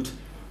reviewed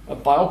a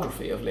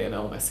biography of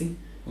Lionel Messi,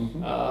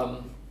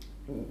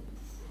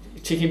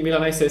 chicken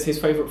milanese is his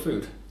favourite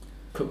food,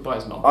 cooked by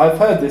his mum. I've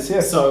heard this,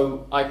 yes.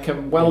 So I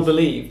can well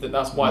believe that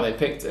that's why they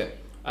picked it.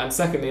 And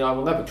secondly, I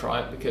will never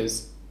try it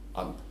because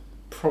I'm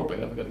probably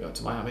never going to go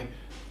to Miami.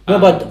 No,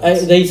 but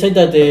they said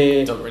that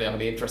I don't really have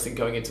any interest in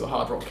going into a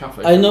Hard Rock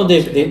cafe. I know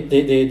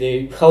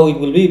the how it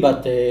will be,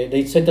 but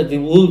they said that it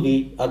will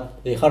be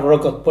at the Hard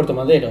Rock of Puerto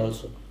Madera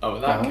also. Oh,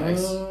 in that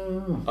case,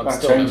 I'm that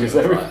still changes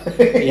never gonna try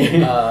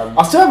everything. it.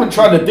 I still haven't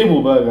tried a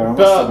dibble burger, I must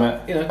But,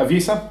 admit. you know- Have you,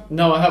 Sam?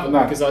 No, I haven't,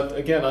 No. because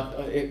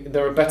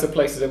there are better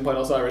places in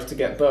Buenos Aires to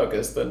get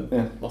burgers than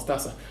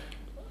Mostaza.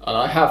 And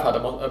I have had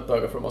a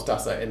burger from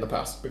Mostaza in the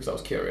past because I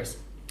was curious,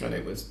 and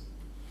it was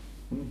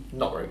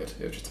not very good.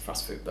 It was just a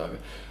fast food burger.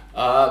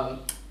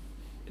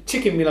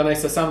 Chicken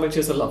milanese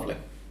sandwiches are lovely.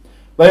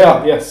 They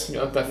are, yes. You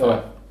know, they're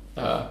fine.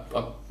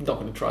 I'm not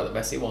going to try the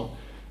Messi one.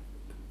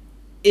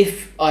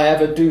 If I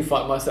ever do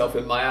find myself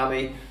in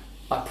Miami,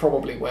 I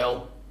probably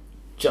will,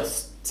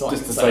 just so I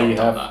Just can to say say I've you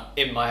done have. that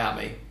in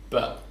Miami.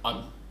 But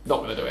I'm not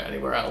going to do it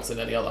anywhere else in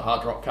any other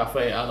Hard Rock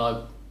cafe, and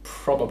I'm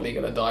probably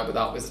going to die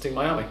without visiting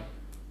Miami.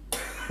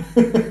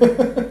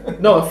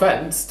 No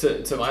offence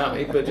to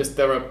Miami, but just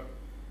there are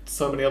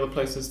so many other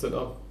places that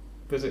I'll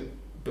visit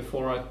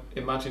before I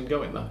imagine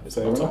going there. It's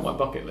Fair not on enough. my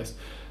bucket list.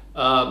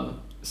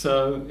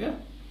 So, yeah.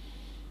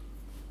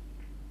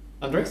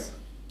 Andrés?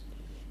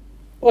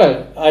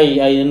 Well, I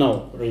don't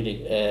know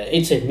really.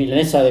 It's a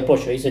milanesa de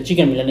pollo. It's a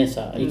chicken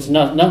milanesa. It's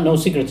not no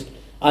secrets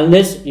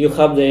unless you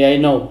have the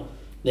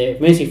the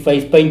Messi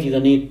face painted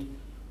on it,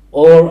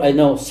 or I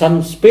know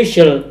some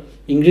special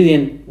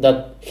ingredient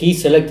that he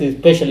selected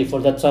especially for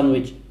that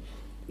sandwich.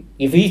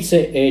 If it's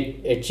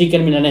a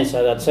chicken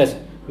milanesa that says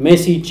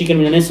Messi chicken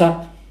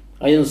milanesa,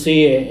 I don't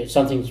see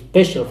something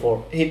special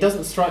for. He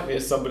doesn't strike me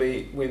as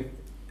somebody with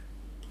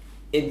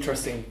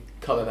interesting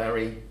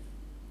culinary.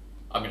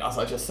 I mean, as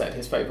I just said,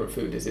 his favourite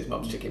food is his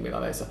mum's chicken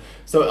milanesa.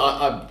 So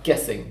I'm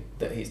guessing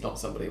that he's not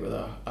somebody with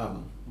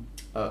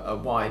a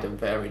wide and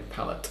varied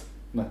palate.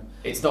 No.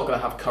 It's not going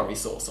to have curry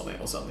sauce on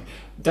it or something.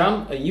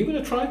 Dan, are you going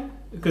to try?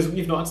 Because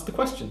you've not answered the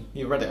question.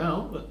 You read it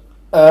out, but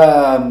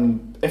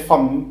If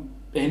I'm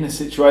in a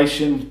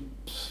situation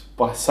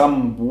by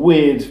some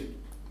weird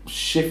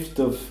twist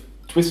of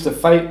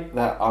fate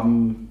that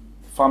find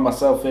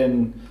myself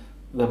in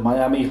the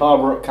Miami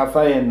Hard Rock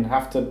Cafe and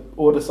have to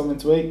order something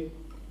to eat,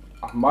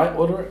 I might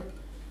order it.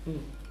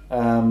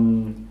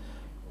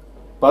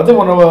 But I did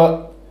want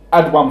to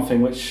add one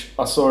thing which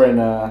I saw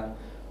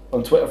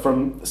on Twitter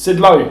from Sid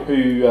Lowe,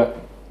 who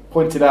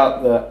pointed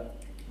out that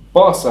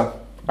Barca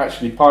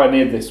actually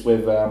pioneered this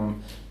with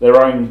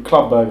their own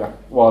club burger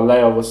while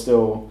Leo was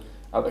still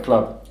at the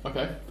club.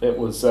 okay. It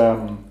was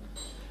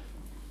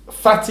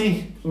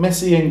fatty,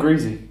 messy and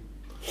greasy.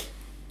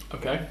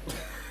 Okay.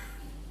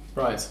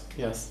 Right.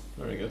 Yes.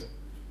 Very good.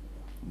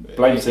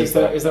 Blame Is Sid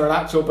there, there. is there an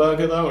actual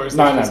burger though, or is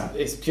No, this no, just,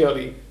 it's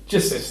purely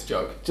Just- this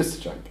joke? Just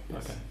a joke.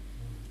 Yes. Okay.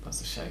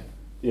 That's a shame.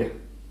 Yeah.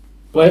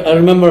 Well, I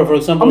remember, for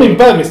example, I mean,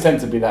 burgers tend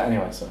to be that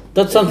anyway, so.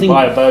 That's if something- you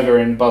buy a burger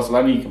in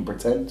Barcelona, you can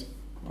pretend.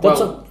 That's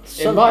Well,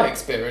 in my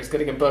experience,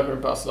 getting a burger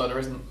in Barcelona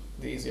isn't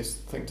the easiest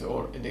thing to,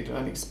 or indeed in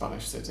any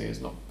Spanish city, is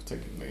not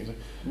particularly easy.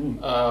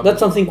 That's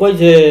something quite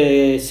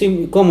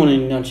common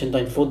in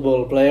Argentine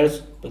football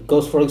players,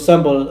 because, for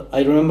example,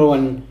 I remember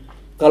when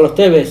Carlos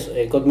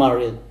Tevez got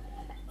married,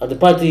 at the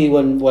party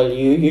while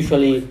you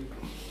usually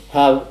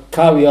have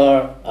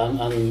caviar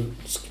and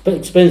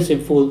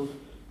expensive food,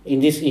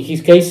 in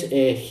his case,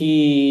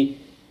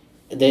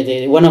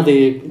 one of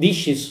the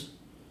dishes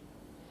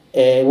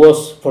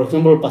was, for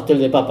example, pastel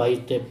de papa,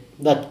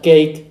 that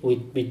cake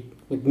with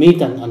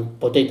meat and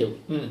potato.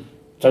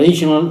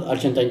 Traditional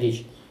Argentine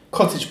dish.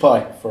 Cottage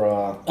pie for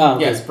our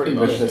yes, pretty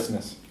English much.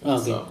 listeners.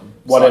 Okay.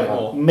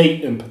 Whatever.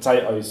 Meat and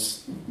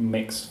potatoes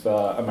mix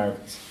for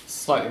Americans.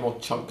 Slightly more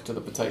chunk to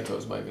the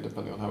potatoes, maybe,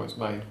 depending on how it's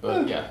made.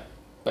 But yeah,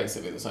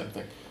 basically the same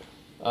thing.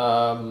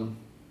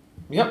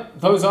 Yep,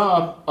 those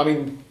are, I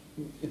mean,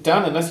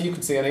 Dan, unless you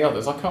can see any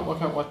others, I can't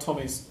work out why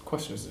Tommy's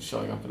question isn't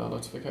showing up in our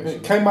notification.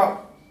 It came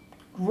up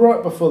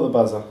right before the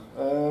buzzer.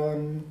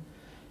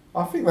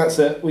 I think that's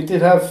it. We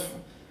did have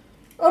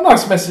a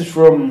nice message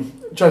from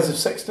Joseph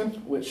Sexton,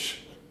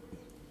 which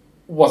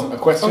wasn't a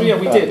question. Oh yeah,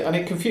 we did, and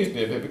it confused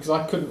me a bit because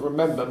I couldn't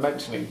remember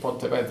mentioning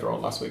Pontevedra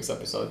on last week's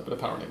episode, but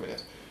apparently we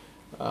did.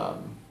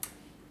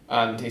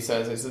 And he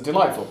says it's a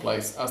delightful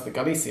place, as the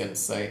Galicians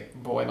say.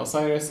 Buenos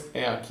Aires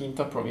é a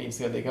quinta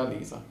provincia de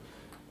Galiza.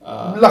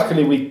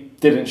 Luckily, we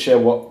didn't share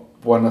what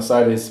Buenos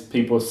Aires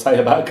people say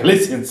about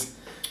Galicians.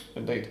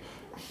 Indeed.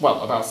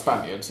 Well, about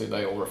Spaniards, who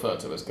they all refer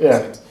to as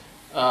Galicians.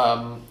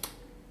 Yeah.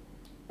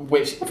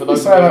 Which, for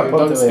those of you who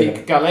don't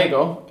speak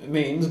Gallego,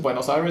 means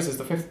Buenos Aires is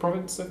the 5th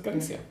province of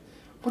Galicia.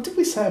 What did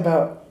we say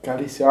about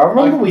Galicia? I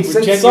remember we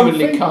said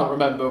genuinely something. Can't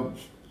remember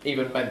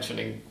even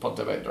mentioning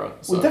Pontevedra.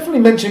 So. We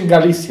definitely mentioned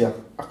Galicia.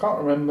 I can't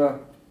remember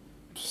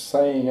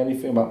saying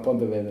anything about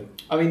Pontevedra.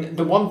 I mean,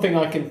 the one thing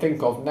I can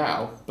think of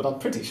now, but I'm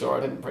pretty sure I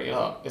didn't bring it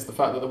up, is the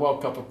fact that the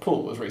World Cup of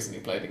Pool was recently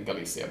played in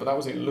Galicia, but that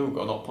was in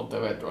Lugo, not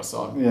Pontevedra,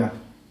 so I'm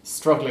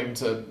struggling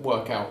to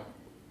work out.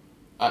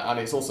 And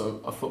it's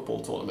also a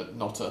football tournament,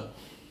 not an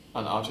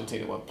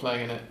Argentina weren't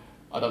playing in it.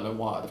 I don't know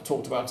why I'd have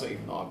talked about it,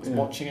 even though I was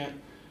watching it.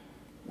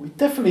 We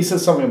definitely said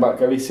something about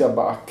Galicia,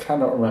 but I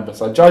cannot remember.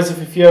 So,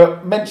 Joseph, if you're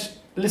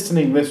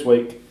listening this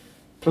week,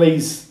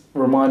 please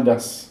remind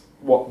us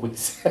what we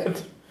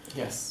said.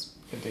 Yes,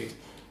 indeed.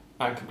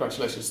 And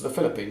congratulations to the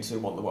Philippines, who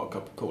won the World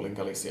Cup of Pool in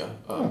Galicia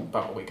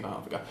about a week and a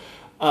half ago.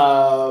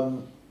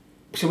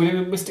 Shall we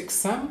do Mystic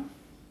Sam?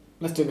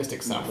 Let's do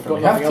Mystic Sam. We've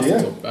got nothing else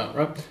to talk about,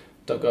 right?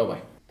 Don't go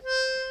away.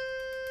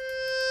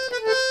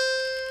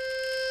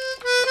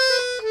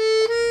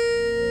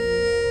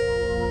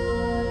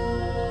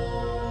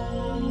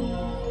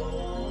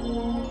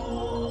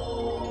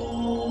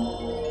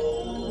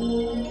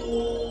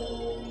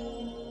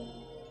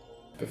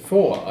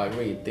 Before I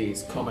read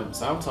these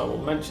comments out, I will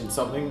mention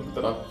something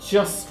that I've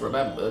just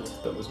remembered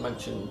that was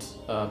mentioned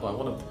by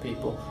one of the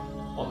people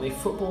on the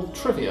Football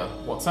Trivia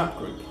WhatsApp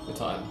group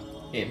that I'm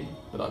in,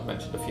 that I've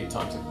mentioned a few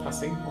times in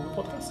passing on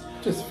the podcast.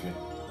 Just a few.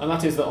 And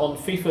that is that on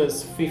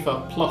FIFA's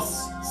FIFA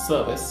Plus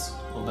service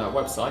on their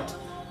website,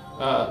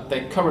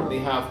 they currently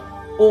have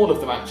all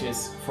of the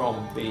matches from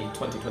the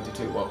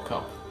 2022 World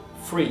Cup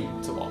free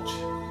to watch,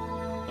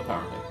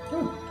 apparently.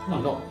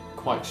 I'm not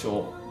quite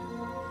sure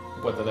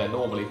whether they're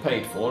normally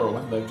paid for or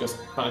whether they've just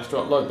managed to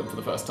upload them for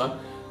the first time.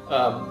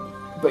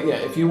 But yeah,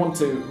 if you want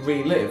to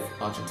relive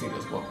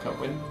Argentina's World Cup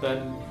win,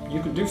 then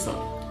you can do so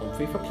on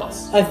FIFA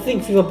Plus. I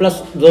think FIFA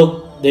Plus,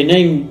 though the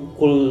name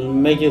will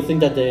make you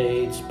think that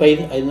it's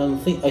paid, I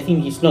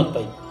think it's not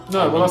paid.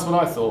 No, well that's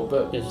what I thought,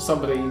 but yes.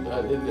 Somebody,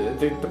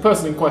 the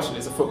person in question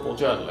is a football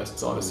journalist,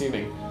 so I'm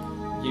assuming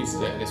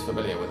uses it and is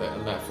familiar with it,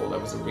 and therefore there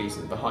was a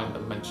reason behind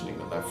them mentioning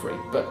that they're free.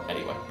 But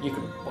anyway, you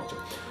can watch it.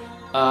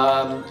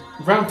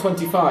 Round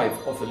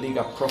 25 of the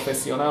Liga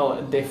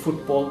Profesional de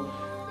Football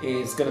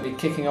is going to be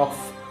kicking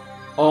off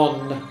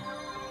on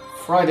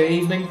Friday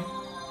evening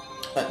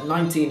at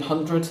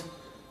 1900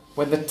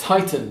 when the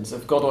Titans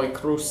of Godoy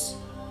Cruz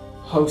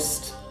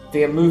host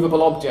the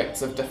immovable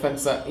objects of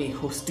Defensa y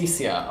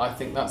Justicia. I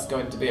think that's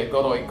going to be a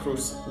Godoy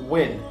Cruz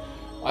win.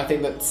 I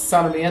think that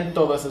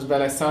Sarmiento versus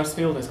Vélez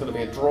Sarsfield is going to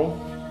be a draw.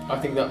 I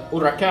think that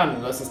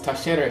Huracán versus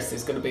Talleres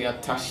is going to be a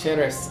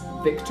Talleres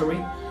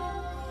victory.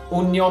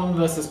 Unión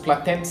versus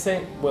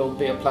Platense will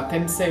be a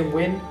Platense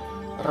win.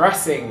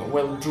 Racing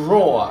will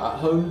draw at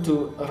home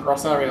to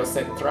Rosario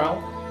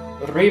Central.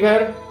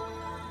 River,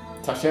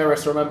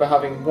 Talleres, remember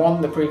having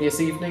won the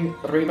previous evening.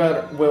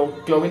 River will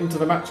go into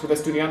the match with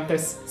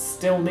Estudiantes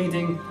still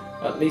needing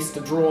at least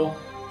a draw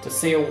to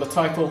seal the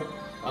title,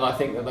 and I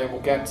think that they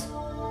will get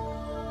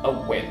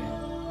a win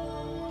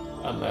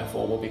and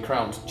therefore will be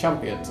crowned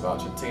champions of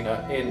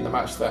Argentina in the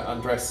match that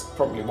Andrés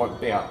probably won't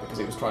be at because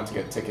he was trying to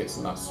get tickets,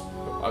 and that's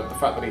the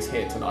fact that he's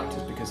here tonight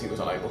is because he was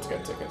unable to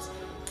get tickets.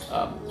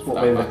 What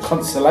will be the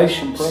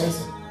consolation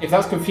prize? If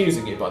that's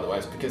confusing you, by the way,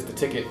 it's because the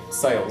ticket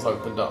sales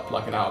opened up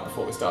like an hour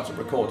before we started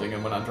recording,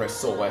 and when Andrés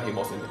saw where he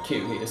was in the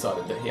queue, he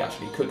decided that he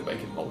actually could make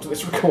it along to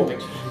this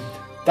recording.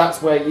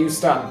 That's where you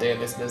stand, dear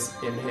listeners,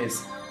 in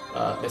his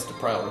list of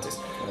priorities.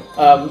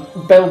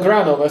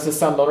 Belgrano versus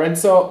San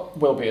Lorenzo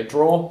will be a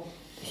draw.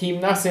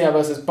 Gimnasia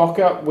versus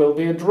Boca will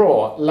be a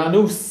draw.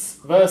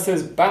 Lanús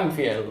versus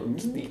Banfield,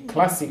 the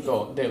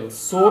Clásico del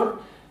Sur,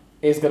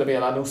 is going to be a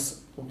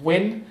Lanús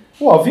win.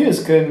 Well,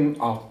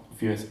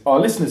 our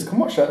listeners can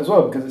watch that as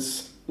well because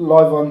it's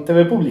live on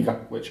TV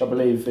Pública, which I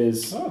believe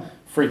is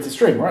free to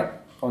stream, right?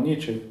 On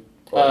YouTube.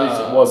 Or at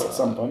least it was at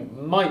some point.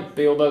 Might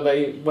be, although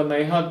when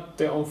they had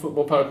it on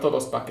Football para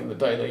Todos back in the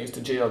day, they used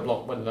to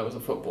geo-block when there was a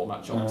football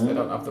match on, so they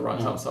don't have the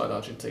rights outside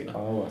Argentina.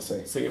 Oh, I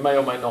see. So you may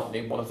or may not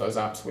need one of those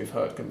apps we've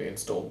heard can be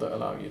installed that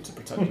allow you to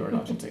pretend you're in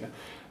Argentina.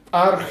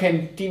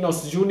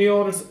 Argentinos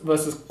Juniors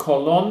versus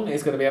Colón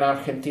is going to be an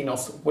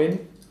Argentinos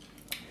win.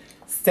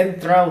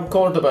 Central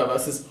Córdoba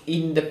versus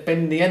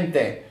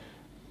Independiente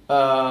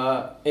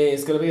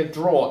is going to be a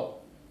draw.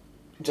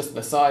 Just an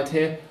aside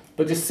here.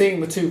 But just seeing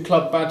the two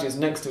club badges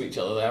next to each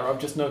other there, I've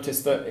just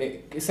noticed that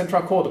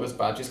Central Córdoba's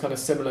badge is kind of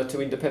similar to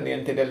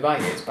Independiente del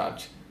Valle's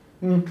badge.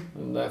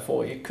 And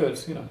therefore you could,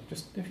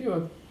 just if you were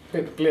a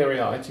bit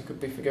bleary-eyed, you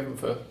could be forgiven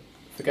for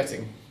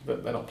forgetting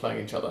that they're not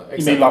playing each other.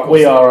 You mean like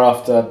we are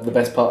after the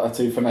best part of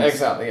two finals?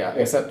 Exactly, yeah.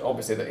 Except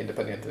obviously that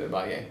Independiente del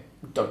Valle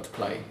don't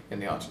play in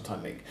the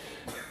Argentine league.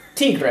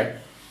 Tigre,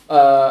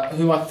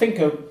 who I think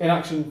are in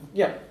action,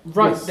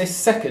 this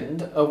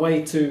second,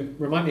 away to,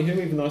 remind me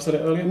who, even though I said it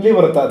earlier?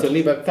 Libertad. To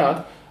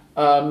Libertad.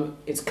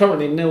 It's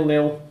currently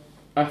 0-0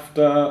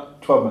 after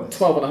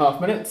 12 and a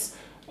half minutes.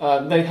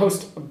 They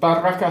host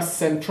Barracas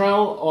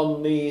Central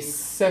on the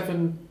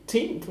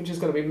 17th, which is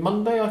going to be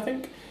Monday, I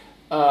think.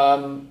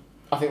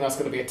 I think that's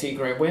going to be a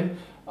Tigre win.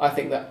 I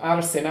think that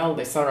Arsenal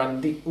de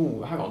Sarandí...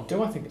 Ooh, hang on.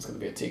 Do I think it's going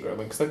to be a Tigre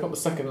win? Because they've got the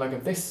second leg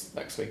of this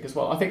next week as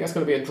well. I think that's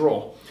going to be a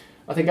draw.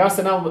 I think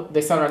Arsenal de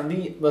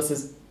Sarandí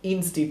versus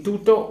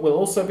Instituto will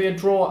also be a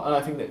draw. And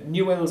I think that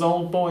Newell's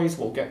Old Boys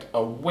will get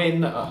a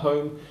win at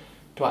home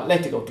to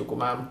Atlético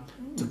Tucumán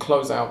to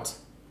close out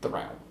the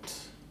round.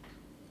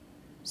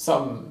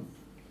 Some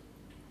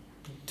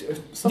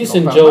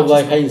decent job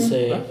by Heinz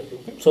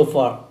so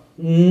far.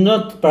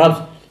 Not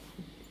perhaps...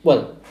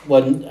 Well,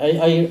 when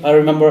I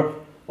remember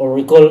or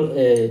recall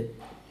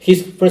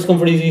his press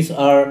conferences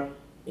are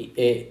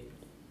in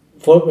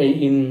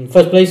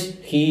first place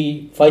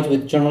he fights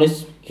with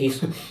journalists,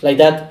 he's like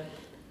that,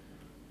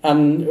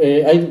 and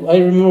I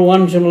remember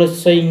one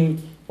journalist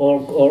saying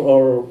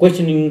or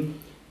questioning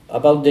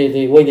about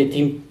the way the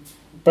team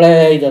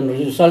played and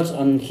results,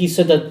 and he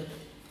said that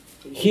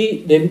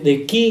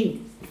the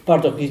key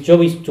part of his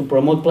job is to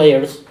promote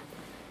players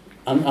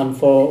and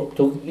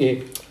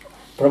to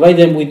provide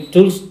them with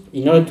tools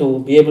in order to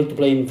be able to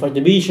play in first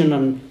division,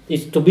 and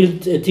is to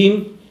build a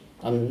team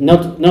and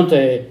not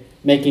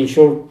making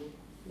sure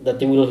that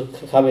they will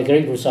have a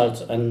great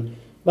results.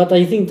 But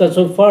I think that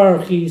so far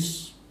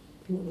he's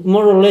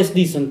more or less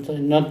decent,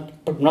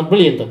 not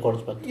brilliant of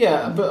course, but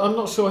but I'm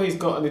not sure he's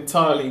got an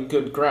entirely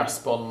good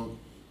grasp on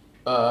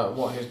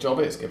what his job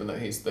is, given that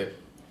he's the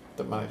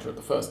manager of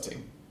the first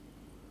team.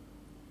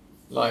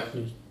 Right?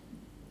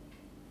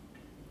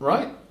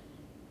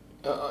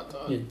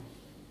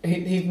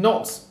 He's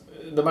not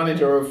the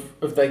manager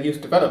of their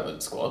youth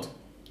development squad.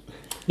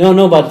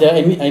 No, but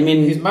I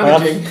mean he's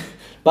managing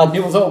but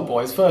Newell's Old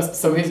Boys first,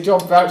 so his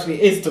job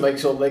actually is to make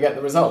sure they get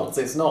the results.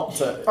 It's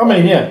not. I'm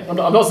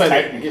not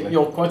saying that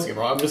you're quoting him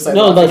right. I'm just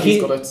saying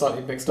he's got a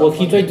slightly big stuff. What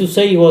he tried to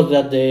say was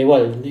that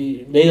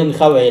they don't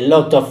have a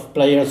lot of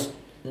players.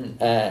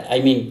 I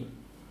mean,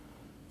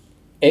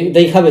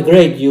 they have a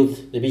great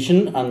youth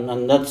division,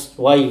 and that's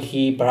why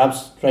he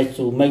perhaps tried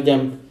to make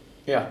them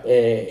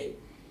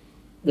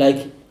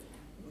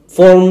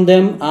form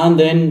them and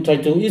then try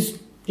to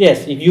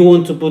if you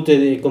want to put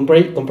a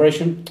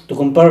comparison to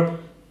compare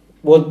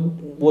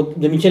what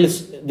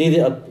Demichelis did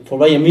for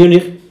Bayern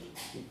Munich,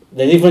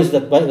 the difference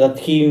that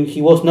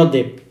he was not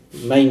the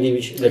main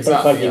division, the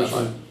first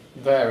division.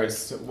 There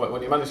is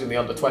when you're managing the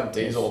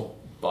under-20s or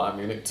Bayern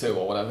Munich 2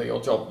 or whatever,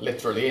 your job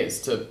literally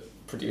is to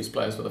produce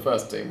players for the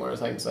first team, whereas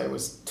Heinze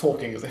was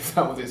talking as if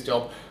that was his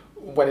job,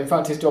 when in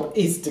fact his job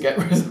is to get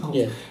results.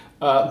 Yeah.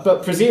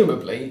 But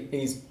presumably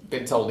he's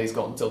been told he's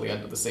got until the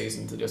end of the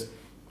season to just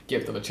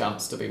give them a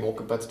chance to be more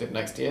competitive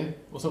next year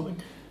or something,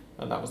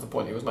 and that was the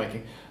point he was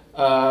making.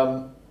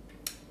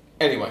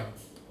 Anyway,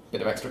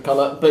 bit of extra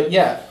colour, but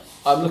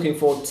I'm looking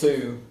forward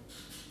to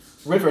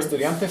River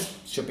Estudiantes.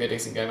 Should be a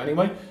decent game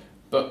anyway,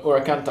 but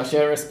Huracán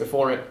Talleres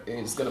before it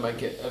is going to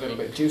make it a little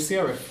bit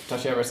juicier if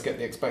Talleres get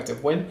the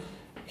expected win.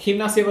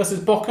 Gimnasia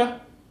versus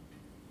Boca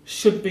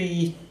should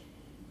be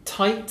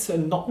tight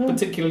and not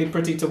particularly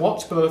pretty to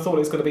watch, but I thought it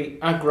was going to be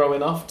aggro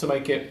enough to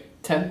make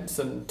it tense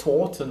and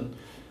taut and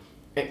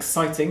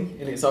exciting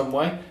in its own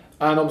way.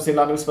 And obviously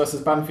Lanús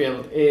versus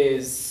Banfield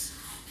is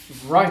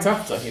right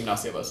after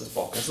Gimnasia versus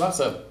Boca, so that's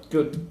a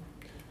good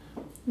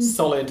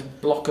solid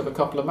block of a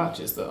couple of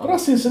matches.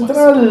 Racing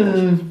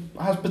Central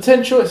has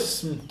potential.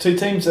 It's two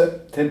teams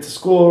that tend to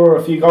score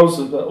a few goals,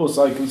 but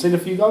also concede a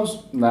few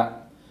goals, and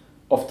that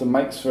often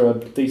makes for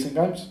decent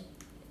games.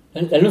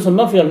 And Lanús and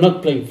Banfield are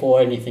not playing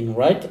for anything,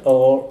 right?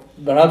 Or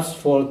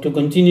perhaps to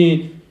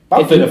continue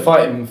Banfield are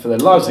fighting for their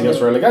lives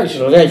against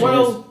relegation.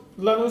 Well,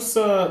 Lanús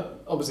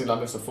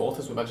are fourth,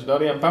 as we mentioned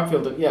earlier, and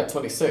Banfield are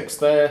 26th.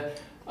 They're,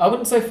 I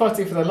wouldn't say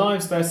fighting for their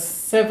lives. They're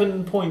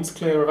 7 points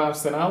clear of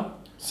Arsenal.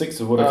 6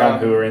 of Huracan,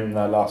 who are in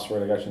the last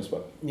relegation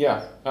spot.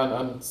 Yeah,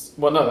 and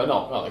well, no, they're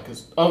not, are they?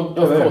 Because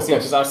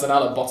because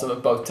Arsenal are bottom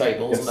of both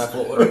tables, and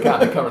therefore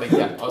Huracan are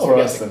currently I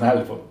was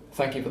forgetting.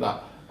 Thank you for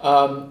that.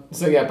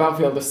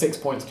 Banfield are 6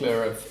 points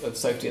clear of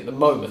safety at the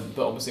moment,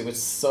 but obviously with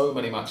so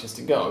many matches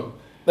to go,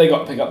 they got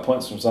to pick up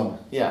points from somewhere.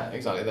 Yeah,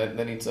 exactly.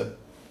 They need to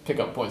pick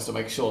up points to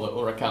make sure that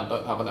Huracan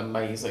don't have an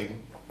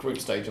amazing group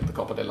stage of the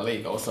Copa de la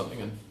Liga or something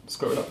and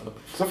screw it up for them.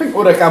 So I think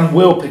Huracan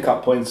will pick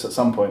up points at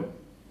some point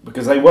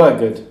because they were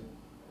good,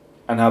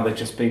 and now they've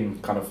just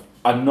been kind of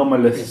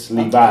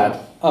anomalously bad.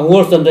 And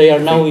worse than they are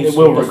now. It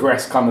will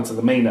regress kind of to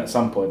the mean at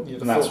some point,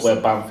 and that's where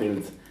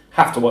Banfield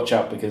have to watch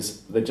out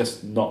because they're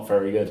just not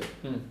very good.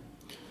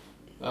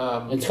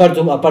 It's hard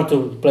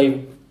to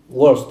play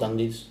worse than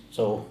this,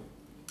 so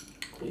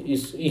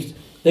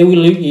they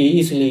will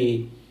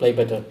easily play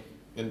better.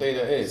 Indeed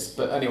it is.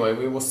 But anyway,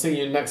 we will see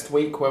you next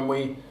week when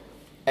we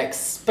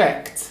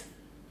expect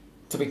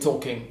to be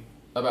talking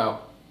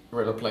about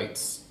River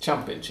Plate's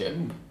championship,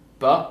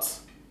 but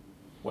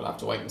we'll have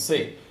to wait and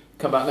see.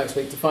 Come back next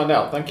week to find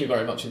out. Thank you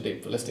very much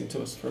indeed for listening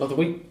to us for another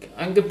week,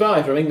 and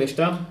goodbye from English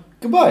Dan.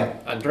 Goodbye.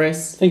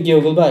 Andrés. Thank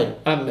you, goodbye.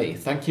 And me.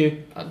 Thank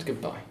you, and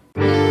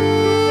goodbye.